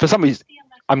still not. For some reason,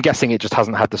 I'm guessing it just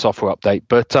hasn't had the software update,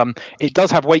 but it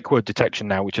does have wake word detection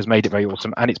now, which has made it very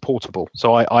awesome, and it's portable.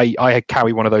 So I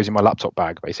carry one of those in my laptop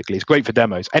bag, basically. It's great for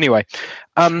demos. Anyway,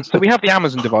 so we have the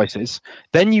Amazon devices.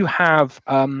 Then you have,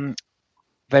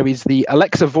 there is the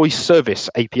Alexa voice service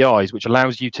APIs, which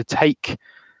allows you to take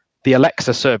the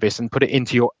Alexa service and put it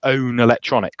into your own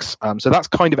electronics. So that's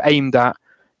kind of aimed at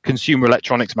consumer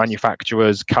electronics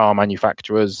manufacturers, car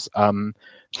manufacturers,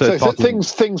 so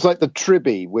things like the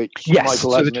Tribby, which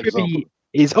Michael has an example.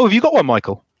 Have you got one,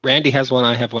 Michael? Randy has one.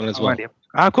 I have one as well. Randy.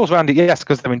 Of course, Randy. Yes,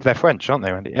 because they're French, aren't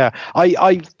they, Randy? Yeah.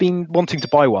 I've been wanting to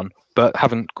buy one, but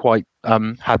haven't quite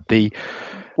had the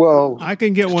I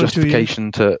can get one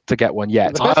justification to get one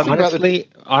yet.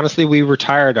 Honestly, we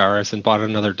retired ours and bought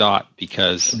another Dot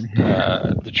because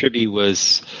the Tribby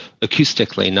was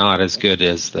acoustically not as good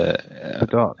as the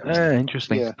Dot.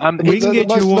 Interesting. Yeah. We can get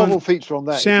you one. Novel feature on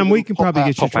that. Sam, we can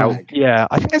probably get you one. Yeah,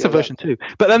 I think there's a version 2.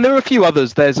 But then there are a few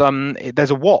others. There's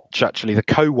a watch actually, the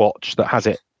Co-Watch that has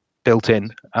it built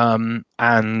in,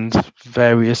 and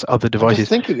various other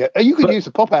devices. I'm just thinking, you could use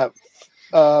a pop-out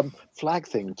flag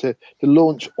thing to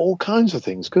launch all kinds of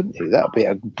things, couldn't you? That would be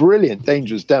a brilliant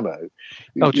dangerous demo.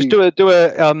 Just do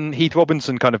a Heath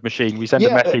Robinson kind of machine. We send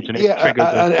a message and it triggers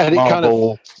a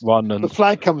marble one, and the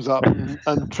flag comes up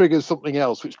and triggers something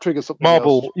else, which triggers something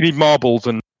else. You need marbles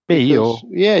and me, or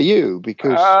you,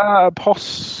 because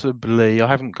possibly I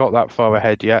haven't got that far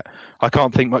ahead yet. I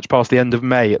can't think much past the end of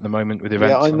May at the moment with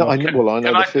events. Yeah, I know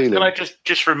the feeling. Can I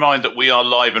just remind that we are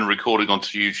live and recording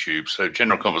onto YouTube, so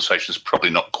general conversation is probably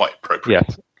not quite appropriate.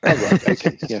 Yes. Right,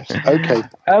 okay. Yes. Okay.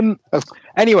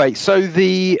 Anyway, so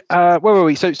the where were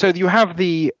we? So you have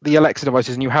the Alexa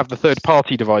devices and you have the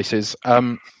third-party devices,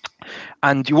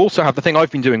 and you also have the thing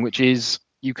I've been doing, which is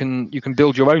you can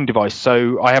build your own device.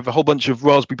 So I have a whole bunch of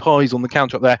Raspberry Pis on the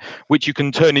counter up there, which you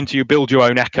can turn into build your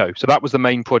own Echo. So that was the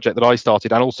main project that I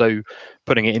started, and also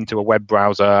putting it into a web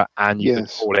browser, and you can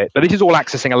call it. But this is all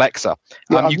accessing Alexa.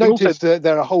 Yeah, I've noticed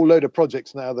there are a whole load of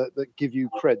projects now that give you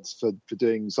creds for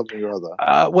doing something or other.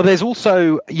 Well, there's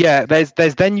also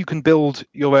there's then you can build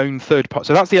your own third part.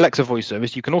 So that's the Alexa voice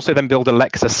service. You can also then build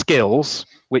Alexa skills,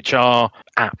 which are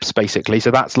apps basically. So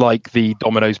that's like the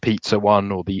Domino's Pizza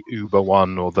one or the Uber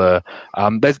one, or the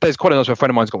there's quite a nice. A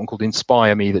friend of mine's got one called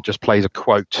Inspire Me that just plays a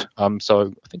quote. So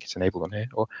I think it's enabled on here.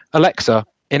 Or Alexa,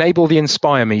 enable the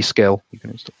Inspire Me skill. You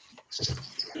can install.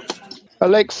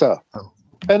 Alexa,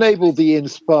 enable the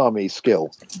Inspire Me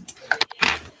skill.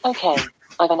 Okay,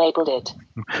 I've enabled it.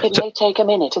 It may take a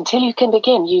minute until you can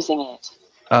begin using it.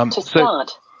 To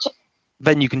start.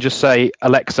 then you can just say,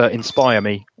 Alexa, inspire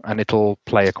me, and it'll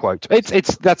play a quote.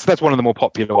 That's one of the more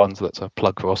popular ones. That's a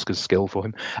plug for Oscar's skill for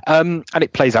him. And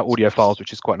it plays out audio files,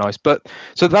 which is quite nice. But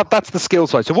so that's the skill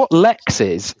side. So what Lex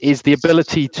is the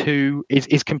ability to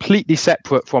is completely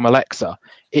separate from Alexa.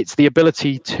 It's the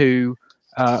ability to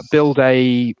build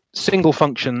a single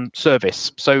function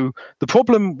service. So the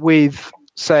problem with,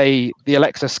 say, the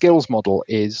Alexa skills model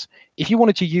is if you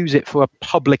wanted to use it for a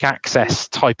public access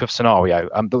type of scenario,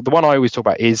 the one I always talk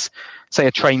about is, say,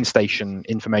 a train station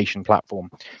information platform.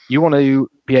 You want to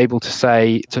be able to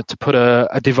say, to put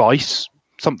a device,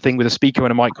 something with a speaker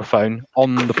and a microphone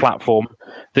on the platform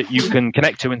that you can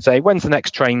connect to and say, when's the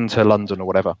next train to London or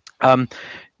whatever.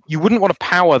 You wouldn't want to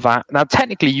power that. Now,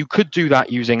 technically, you could do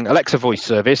that using Alexa voice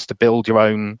service to build your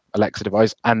own Alexa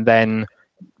device, and then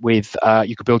with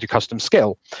you could build your custom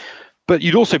skill. But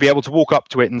you'd also be able to walk up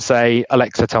to it and say,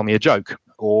 Alexa, tell me a joke,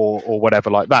 or whatever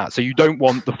like that. So you don't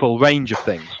want the full range of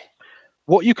things.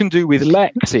 What you can do with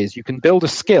Lex is you can build a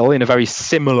skill in a very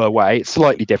similar way. It's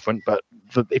slightly different, but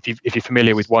if you're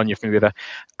familiar with one, you're familiar with it.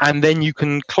 And then you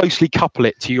can closely couple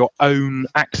it to your own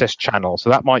access channel. So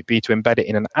that might be to embed it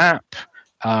in an app,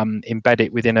 embed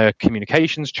it within a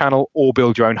communications channel, or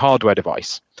build your own hardware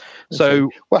device. So,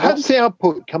 well, how does the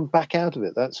output come back out of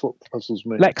it? That's what puzzles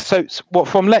me. Lex. So what,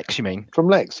 from Lex, you mean? From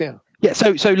Lex, yeah. Yeah.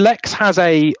 So Lex has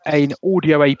an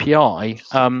audio API,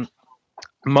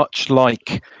 much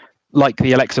like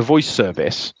the Alexa voice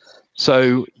service.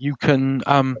 So you can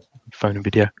phone and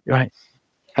video. Right.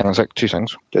 Hang on a sec. 2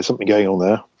 seconds. There's something going on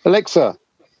there. Alexa,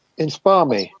 inspire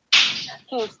me.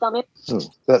 That's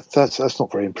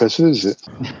not very impressive, is it?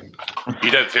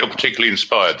 You don't feel particularly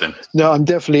inspired then? No, I'm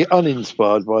definitely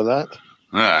uninspired by that.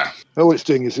 Ah. All it's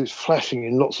doing is it's flashing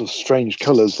in lots of strange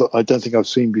colours that I don't think I've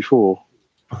seen before.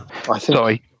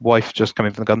 Sorry, wife just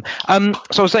coming from the garden.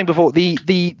 So I was saying before,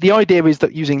 the idea is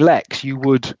that using Lex, you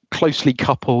would closely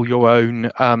couple your own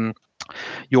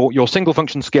your single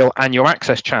function skill and your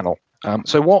access channel.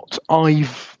 So what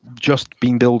I've just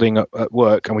been building at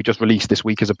work, and we just released this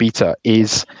week as a beta,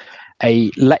 is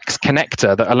a Lex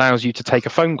connector that allows you to take a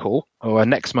phone call or a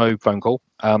Nexmo phone call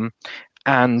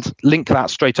and link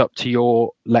that straight up to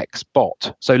your Lex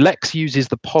bot. So Lex uses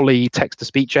the Poly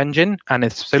text-to-speech engine,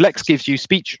 and so Lex gives you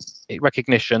speech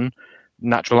recognition,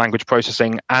 natural language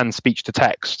processing, and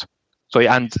speech-to-text.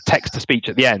 And text-to-speech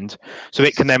at the end. So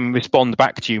it can then respond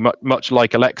back to you much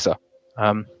like Alexa.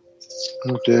 Oh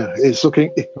dear, it's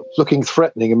looking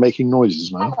threatening and making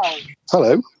noises now.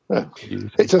 Hello. Oh.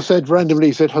 It just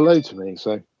randomly said hello to me.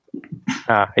 So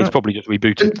it's probably just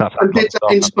rebooted. And did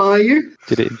that inspire you?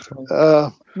 Did it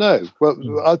inspire? No.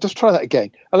 Well, I'll just try that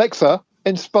again. Alexa,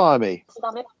 inspire me.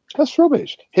 That's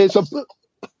rubbish. Here's a.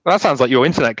 That sounds like your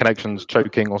internet connection's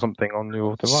choking or something on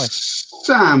your device.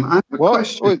 Sam, I have a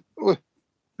question.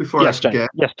 Before I forget.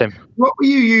 Yes, Tim. What were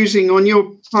you using on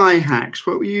your Pi hacks?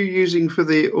 What were you using for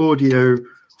the audio,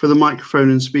 for the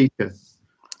microphone and speaker?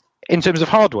 In terms of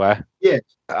hardware? Yes.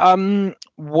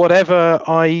 Whatever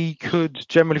I could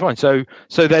generally find. So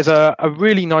there's a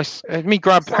really nice. Let me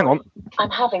grab. Hang on.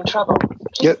 I'm having trouble.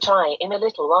 Please try in a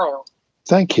little while.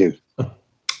 Thank you.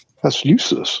 That's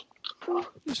useless.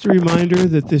 Just a reminder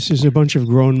that this is a bunch of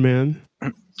grown men.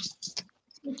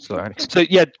 So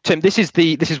yeah, Tim, this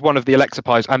is one of the Alexa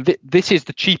Pis, and this is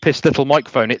the cheapest little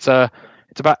microphone. It's about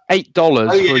 $8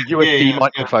 for a USB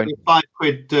microphone. $5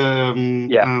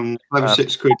 or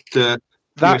 £6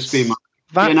 USB mic.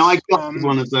 I got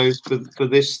one of those for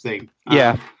this thing.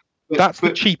 That's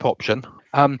the cheap option.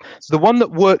 The one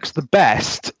that works the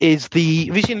best is have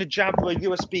you seen the Jabra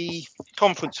USB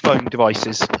conference phone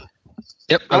devices?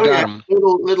 Yep, I've got them.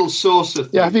 Little saucer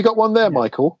thing. Yeah, have you got one there,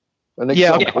 Michael?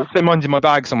 Mine's in my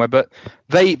bag somewhere, but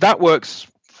that works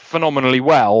phenomenally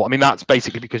well. I mean, that's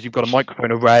basically because you've got a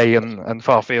microphone array and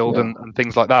far field and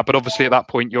things like that. But obviously, at that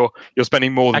point, you're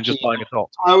spending more than just buying a top.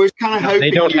 I was kind of hoping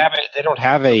they don't have it. They don't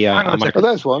have a microphone.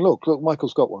 There's one. Look,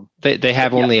 Michael's got one. They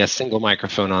have only a single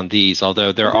microphone on these.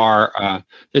 Although there are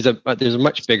there's a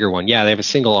much bigger one. Yeah, they have a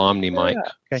single Omni mic. Okay.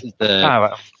 This is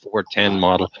the 410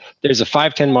 model. There's a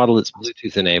 510 model that's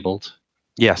Bluetooth enabled.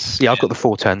 Yes, I've got the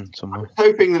 410 somewhere.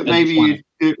 Hoping that maybe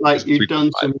you've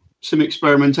done some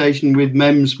experimentation with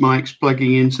MEMS mics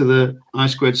plugging into the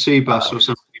I2C bus or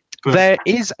something. But there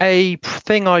is a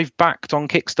thing I've backed on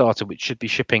Kickstarter which should be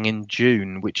shipping in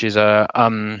June, which is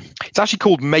it's actually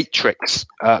called Matrix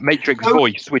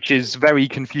Voice, which is very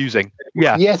confusing.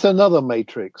 Yeah, yet another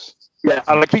Matrix. Yeah,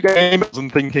 and I keep going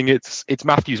and thinking it's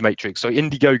Matthew's Matrix. So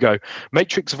Indiegogo,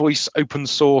 Matrix Voice, open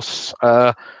source.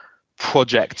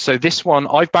 project. So this one,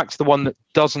 I've backed the one that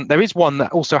doesn't. There is one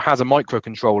that also has a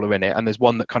microcontroller in it, and there's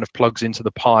one that kind of plugs into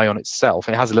the Pi on itself.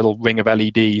 It has a little ring of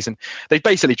LEDs, and they've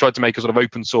basically tried to make a sort of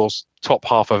open source top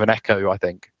half of an Echo, I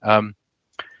think.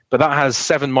 But that has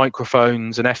 7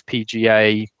 microphones, an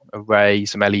FPGA array,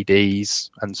 some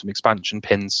LEDs, and some expansion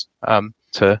pins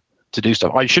to do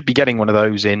stuff. I should be getting one of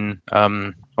those in.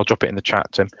 I'll drop it in the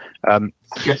chat, Tim.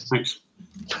 Yes, thanks.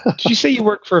 Did you say you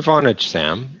work for Vonage,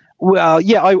 Sam? Well,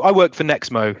 yeah, I work for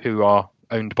Nexmo, who are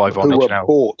owned by Vonage who were now.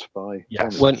 bought by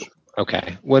Yes. When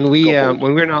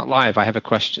we're not live, I have a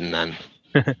question then.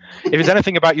 If it's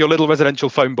anything about your little residential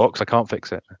phone box, I can't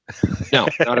fix it. No,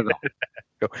 not at all.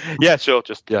 Cool. Yeah, sure.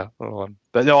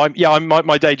 But no,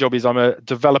 my day job is I'm a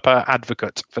developer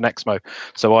advocate for Nexmo.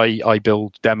 So I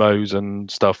build demos and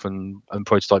stuff and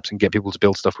prototypes and get people to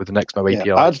build stuff with the Nexmo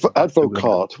API.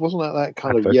 Advocate, wasn't that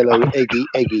kind of yellow eggy?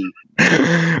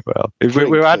 Well,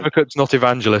 we're advocates, not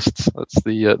evangelists. That's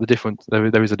the difference.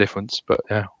 There is a difference, but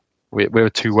yeah. We're a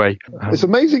two-way. It's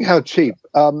amazing how cheap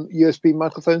USB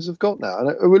microphones have got now.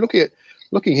 And we're looking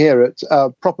here at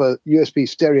proper USB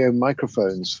stereo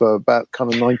microphones for about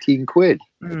kind of 19 quid.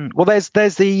 Well, there's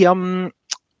a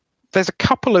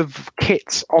couple of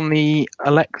kits on the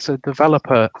Alexa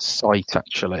developer site,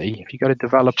 actually. If you go to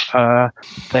developer,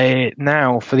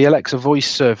 now for the Alexa voice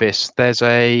service,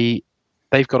 they've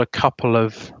got a couple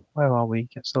of. Where are we?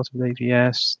 Get started with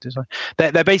AVS design.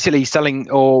 They're basically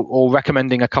selling or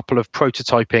recommending a couple of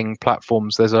prototyping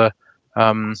platforms. There's a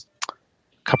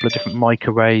couple of different mic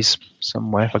arrays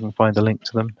somewhere, if I can find the link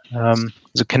to them.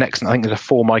 There's a Connection. I think there's a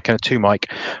 4 mic and a 2 mic.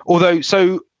 Although,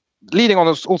 so leading on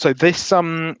also this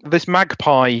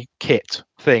Magpie kit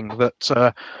thing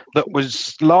that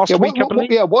was last week, I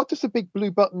believe. What does the big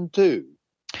blue button do?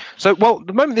 So, well, at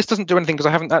the moment this doesn't do anything because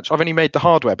I've only made the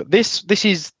hardware. But this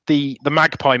is the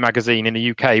Magpie magazine in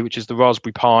the UK, which is the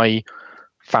Raspberry Pi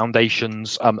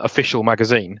Foundation's official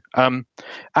magazine. And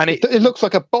it looks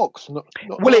like a box.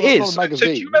 It is. So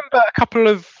do you remember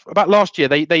about last year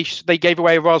they gave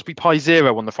away a Raspberry Pi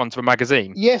Zero on the front of a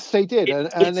magazine? Yes, they did,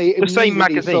 and they the same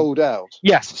magazine sold out.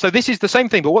 Yes. So this is the same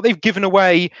thing, but what they've given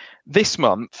away this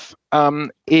month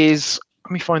is.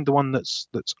 Let me find the one that's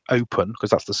open because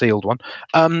that's the sealed one.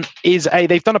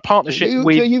 They've done a partnership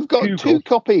with. So you've got Google. 2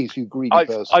 copies, you greedy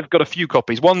person. I've got a few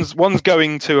copies. One's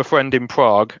going to a friend in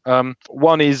Prague.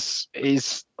 One is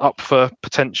up for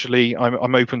potentially.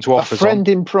 I'm open to offers. A friend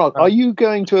in Prague. Are you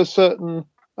going to a certain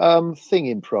thing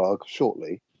in Prague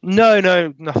shortly? No,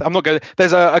 nothing. I'm not going.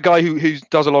 There's a guy who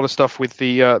does a lot of stuff with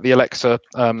the Alexa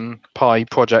Pi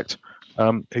project.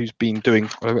 Who's been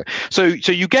doing so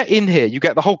you get in here, you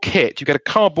get the whole kit, you get a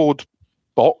cardboard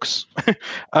box,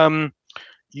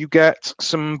 you get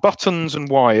some buttons and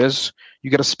wires, you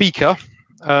get a speaker,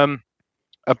 a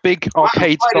big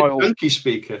arcade style funky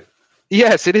speaker.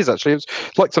 Yes, it is actually. It's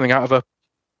like something out of a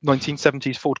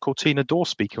 1970s Ford Cortina door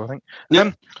speaker, I think.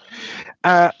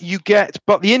 You get,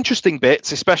 but the interesting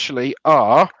bits especially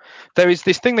are there is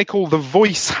this thing they call the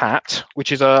voice hat,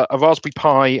 which is a Raspberry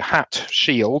Pi hat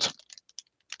shield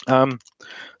to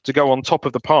go on top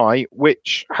of the Pi,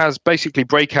 which has basically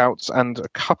breakouts and a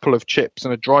couple of chips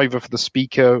and a driver for the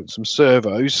speaker, some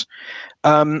servos,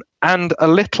 and a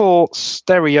little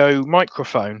stereo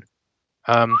microphone.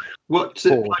 What's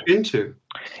it plugged into?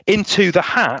 Into the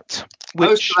hat.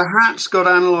 Which, so the hat's got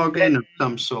analog in of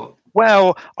some sort.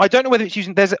 Well, I don't know whether it's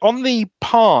using. There's on the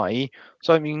Pi,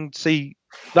 so you can see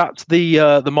that's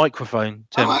the microphone.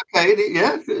 Tim. Oh, okay,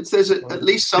 yeah. There's at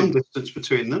least some distance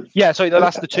between them. Yeah, so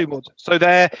that's the 2 mods. So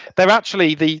they're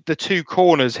actually the 2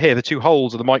 corners here, the 2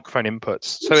 holes of the microphone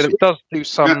inputs. So it does do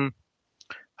some.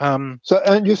 And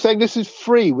you're saying this is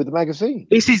free with the magazine?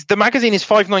 The magazine is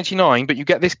 $5.99, but you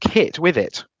get this kit with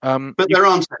it. But there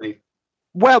aren't any.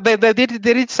 Well, they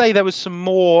did say there was some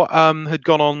more had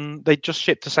gone on. They just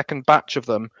shipped a second batch of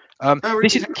them. Really?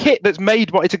 This is a kit that's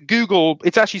made by. It's a Google.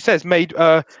 It actually says made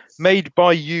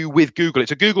by you with Google.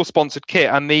 It's a Google sponsored kit,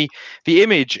 and the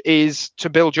image is to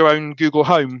build your own Google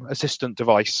Home Assistant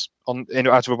device out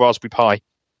of a Raspberry Pi.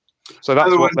 So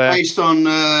that's what they're based on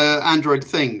Android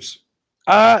things.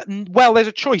 Well, there's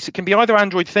a choice. It can be either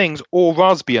Android things or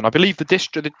Raspbian. I believe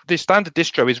the standard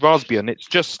distro is Raspbian. It's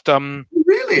just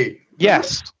really.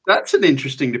 Yes, that's an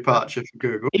interesting departure for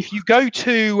Google. If you go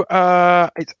to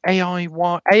it's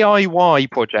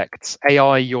AIY projects,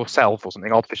 AI yourself or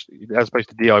something, as opposed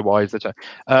to DIY is the term.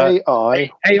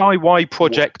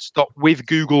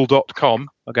 AIYprojects.withgoogle.com.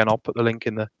 Again, I'll put the link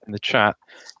in the chat.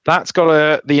 That's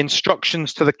got the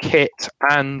instructions to the kit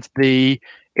and the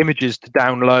images to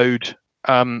download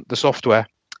the software.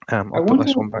 I'll put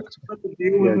this one back. What the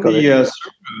deal with the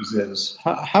servos is?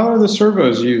 How are the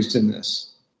servos used in this?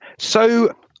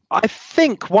 So I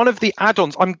think one of the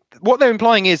add-ons, what they're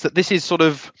implying is that this is sort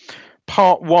of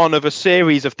part one of a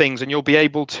series of things, and you'll be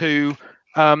able to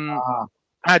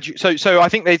add. So I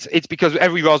think it's because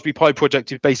every Raspberry Pi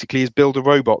project is build a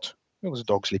robot. There was a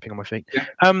dog sleeping on my feet.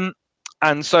 Yeah.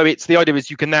 And so the idea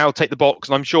is you can now take the box,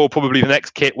 and I'm sure probably the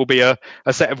next kit will be a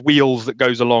set of wheels that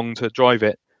goes along to drive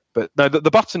it. But no,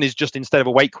 the button is just instead of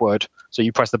a wake word. So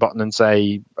you press the button and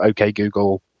say, "Okay,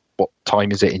 Google, what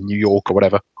time is it in New York?" or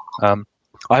whatever. I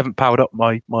haven't powered up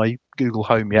my Google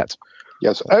Home yet.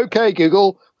 Yes. Okay,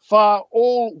 Google, fire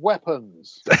all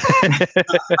weapons.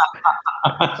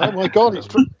 Oh my God!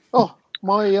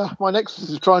 My Nexus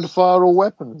is trying to fire all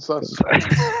weapons.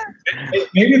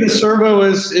 Maybe the servo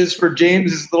is for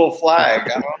James's little flag.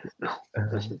 I don't know.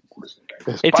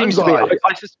 It seems to be.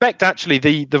 I suspect actually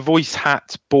the voice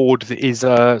hat board is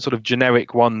a sort of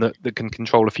generic one that can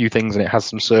control a few things, and it has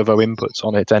some servo inputs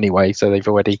on it anyway. So they've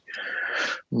already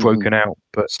broken out.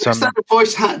 But is that a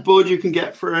voice hat board you can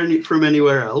get from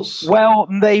anywhere else? Well,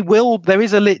 they will. There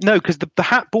is because the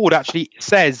hat board actually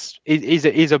says it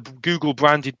is a Google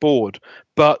branded board.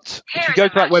 But if you go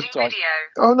to that website,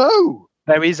 oh no.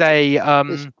 There is a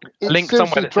link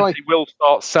somewhere that says they will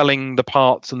start selling the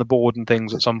parts and the board and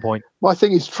things at some point. My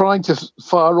thing is trying to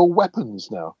fire all weapons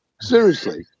now.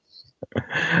 Seriously.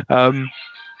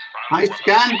 I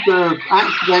scanned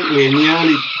accidentally in the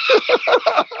early...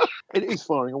 It is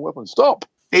firing a weapon. Stop.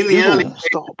 In the early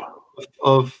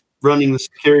of running the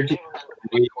security...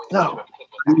 No.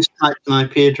 I just typed an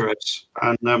IP address,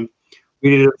 and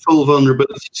we did a full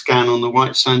vulnerability scan on the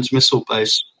White Sands missile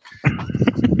base.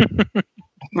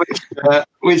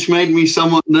 Which made me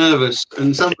somewhat nervous,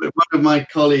 and one of my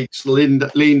colleagues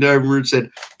leaned over and said,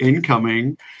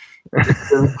 "Incoming,"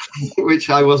 which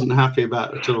I wasn't happy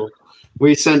about at all.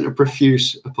 We sent a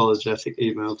profuse apologetic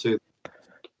email to them.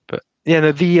 But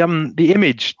yeah, the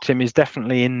image, Tim, is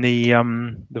definitely in the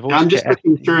voice. I'm just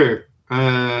looking through.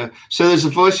 So there's a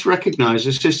voice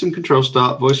recognizer, system control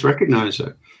start voice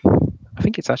recognizer. I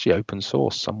think it's actually open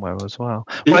source somewhere as well.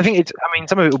 Well, I think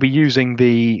some of it will be using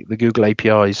the Google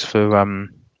APIs for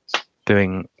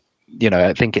doing.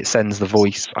 I think it sends the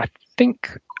voice. I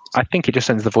think it just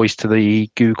sends the voice to the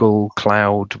Google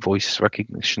Cloud voice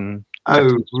recognition.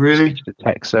 Oh, really? The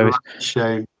text service. Oh, that's a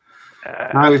shame.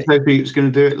 I was hoping it was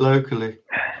going to do it locally.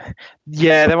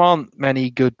 Yeah, there aren't many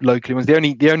good locally ones. The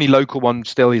only local one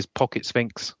still is Pocket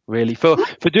Sphinx, really, for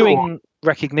doing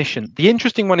recognition. The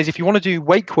interesting one is if you want to do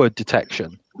wake word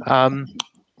detection, have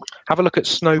a look at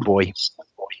Snowboy.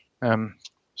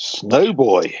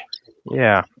 Snowboy.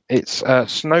 Yeah, it's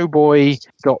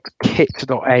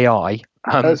snowboy.kit.ai.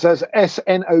 It says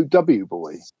SNOW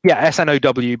boy. Yeah,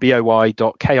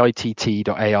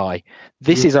 SNOWBOY.KITT.ai.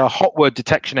 This is a hot word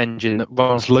detection engine that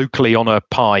runs locally on a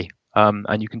Pi,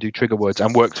 and you can do trigger words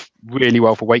and works really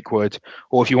well for wake words.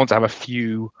 Or if you want to have a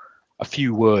few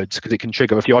words, because it can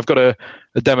trigger a few. I've got a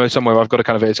demo somewhere. I've got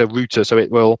it's a router, so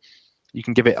you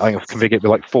can give it. I configure it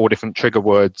with like 4 different trigger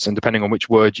words, and depending on which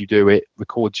word you do, it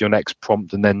records your next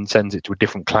prompt and then sends it to a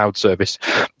different cloud service.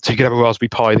 So you can have a Raspberry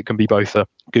Pi that can be both a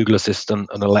Google Assistant,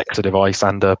 an Alexa device,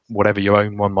 and whatever your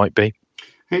own one might be.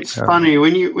 It's funny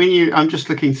when you. I'm just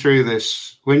looking through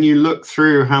this. When you look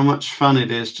through how much fun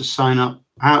it is to sign up,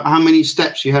 how many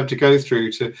steps you have to go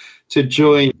through to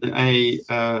join a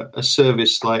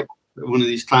service like one of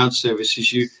these cloud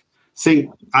services.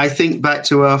 I think back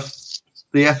to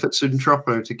the efforts in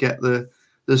Tropo to get the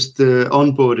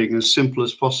onboarding as simple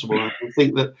as possible. I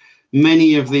think that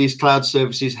many of these cloud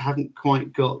services haven't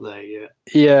quite got there yet.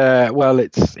 Yeah, well,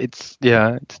 it's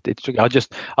tricky. I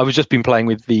was just been playing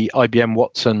with the IBM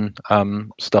Watson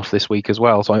stuff this week as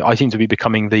well. So I seem to be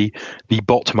becoming the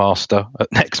bot master at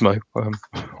Nexmo.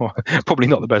 Probably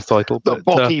not the best title, but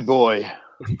botty boy.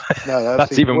 No,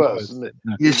 that's even worse, isn't it?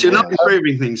 Yes, you're not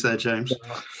improving things there, James.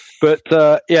 But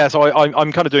so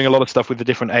I'm kind of doing a lot of stuff with the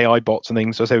different AI bots and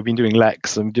things. So I say we've been doing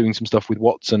Lex and doing some stuff with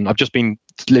Watson. I've just been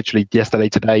literally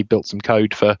today built some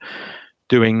code for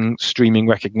doing streaming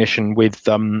recognition with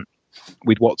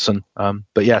Watson.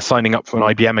 But yeah, signing up for an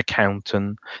IBM account,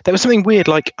 and there was something weird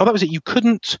like that was it. You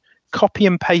couldn't copy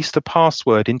and paste a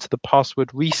password into the password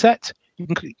reset. You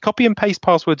can copy and paste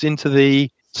passwords into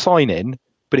the sign in,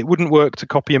 but it wouldn't work to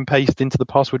copy and paste into the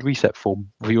password reset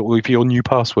form for your new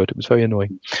password. It was very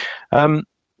annoying.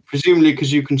 Presumably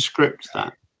because you can script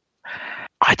that.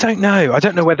 I don't know. I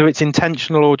don't know whether it's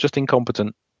intentional or just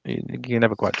incompetent. You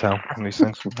never quite tell on these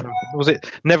things. Was it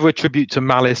never attribute to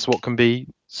malice what can be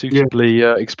suitably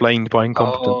explained by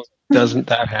incompetence? Oh, doesn't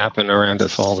that happen around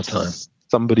us all the time?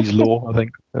 Somebody's law, I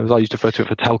think. As I used to refer to it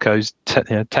for telcos,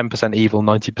 10% evil,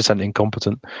 90%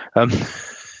 incompetent.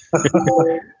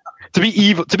 To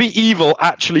be evil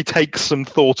actually takes some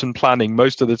thought and planning.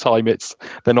 Most of the time,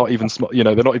 they're not even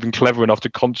they're not even clever enough to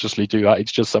consciously do that.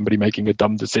 It's just somebody making a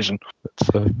dumb decision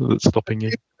that's stopping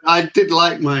you. I did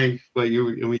like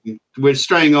we're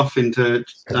straying off into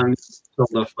told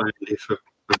off by Andy for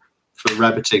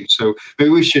rabbiting. So maybe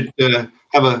we should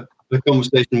have a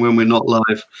conversation when we're not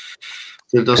live,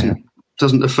 so it doesn't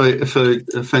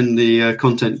offend the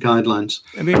content guidelines.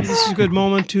 Maybe this is a good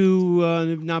moment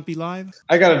to not be live.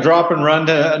 I got to drop and run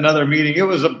to another meeting. It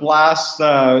was a blast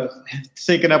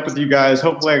syncing up with you guys.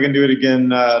 Hopefully I can do it again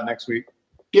next week.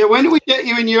 Yeah, when do we get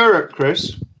you in Europe,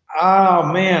 Chris? Oh,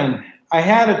 man. I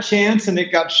had a chance and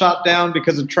it got shot down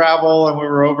because of travel and we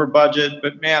were over budget.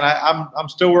 But, man, I'm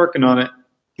still working on it.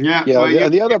 Yeah. Well,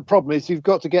 the other problem is you've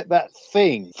got to get that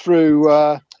thing through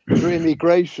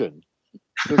immigration.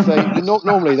 Because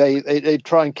normally they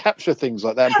try and capture things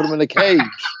like that and put them in a cage.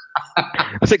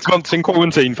 6 months in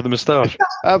quarantine for the moustache.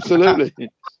 Absolutely.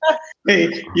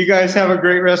 Hey, you guys have a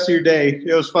great rest of your day.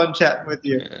 It was fun chatting with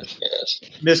you. Yes.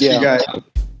 Missed you guys.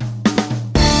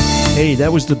 Hey,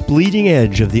 that was the bleeding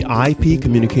edge of the IP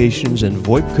communications and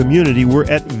VoIP community. We're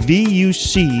at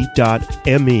VUC.me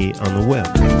on the web.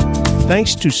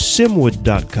 Thanks to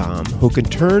Simwood.com, who can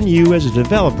turn you as a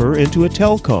developer into a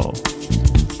telco.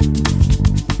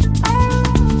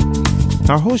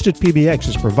 Our host at PBX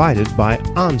is provided by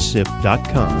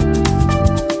OnSIP.com.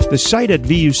 The site at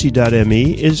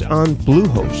VUC.me is on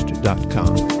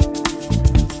Bluehost.com.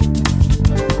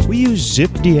 We use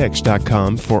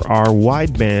ZipDX.com for our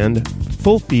wideband,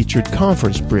 full-featured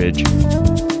conference bridge.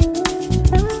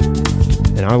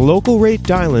 And our local rate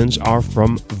dial-ins are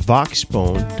from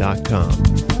Voxbone.com.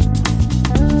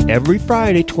 Every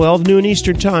Friday, 12 noon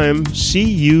Eastern Time. See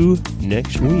you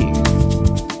next week.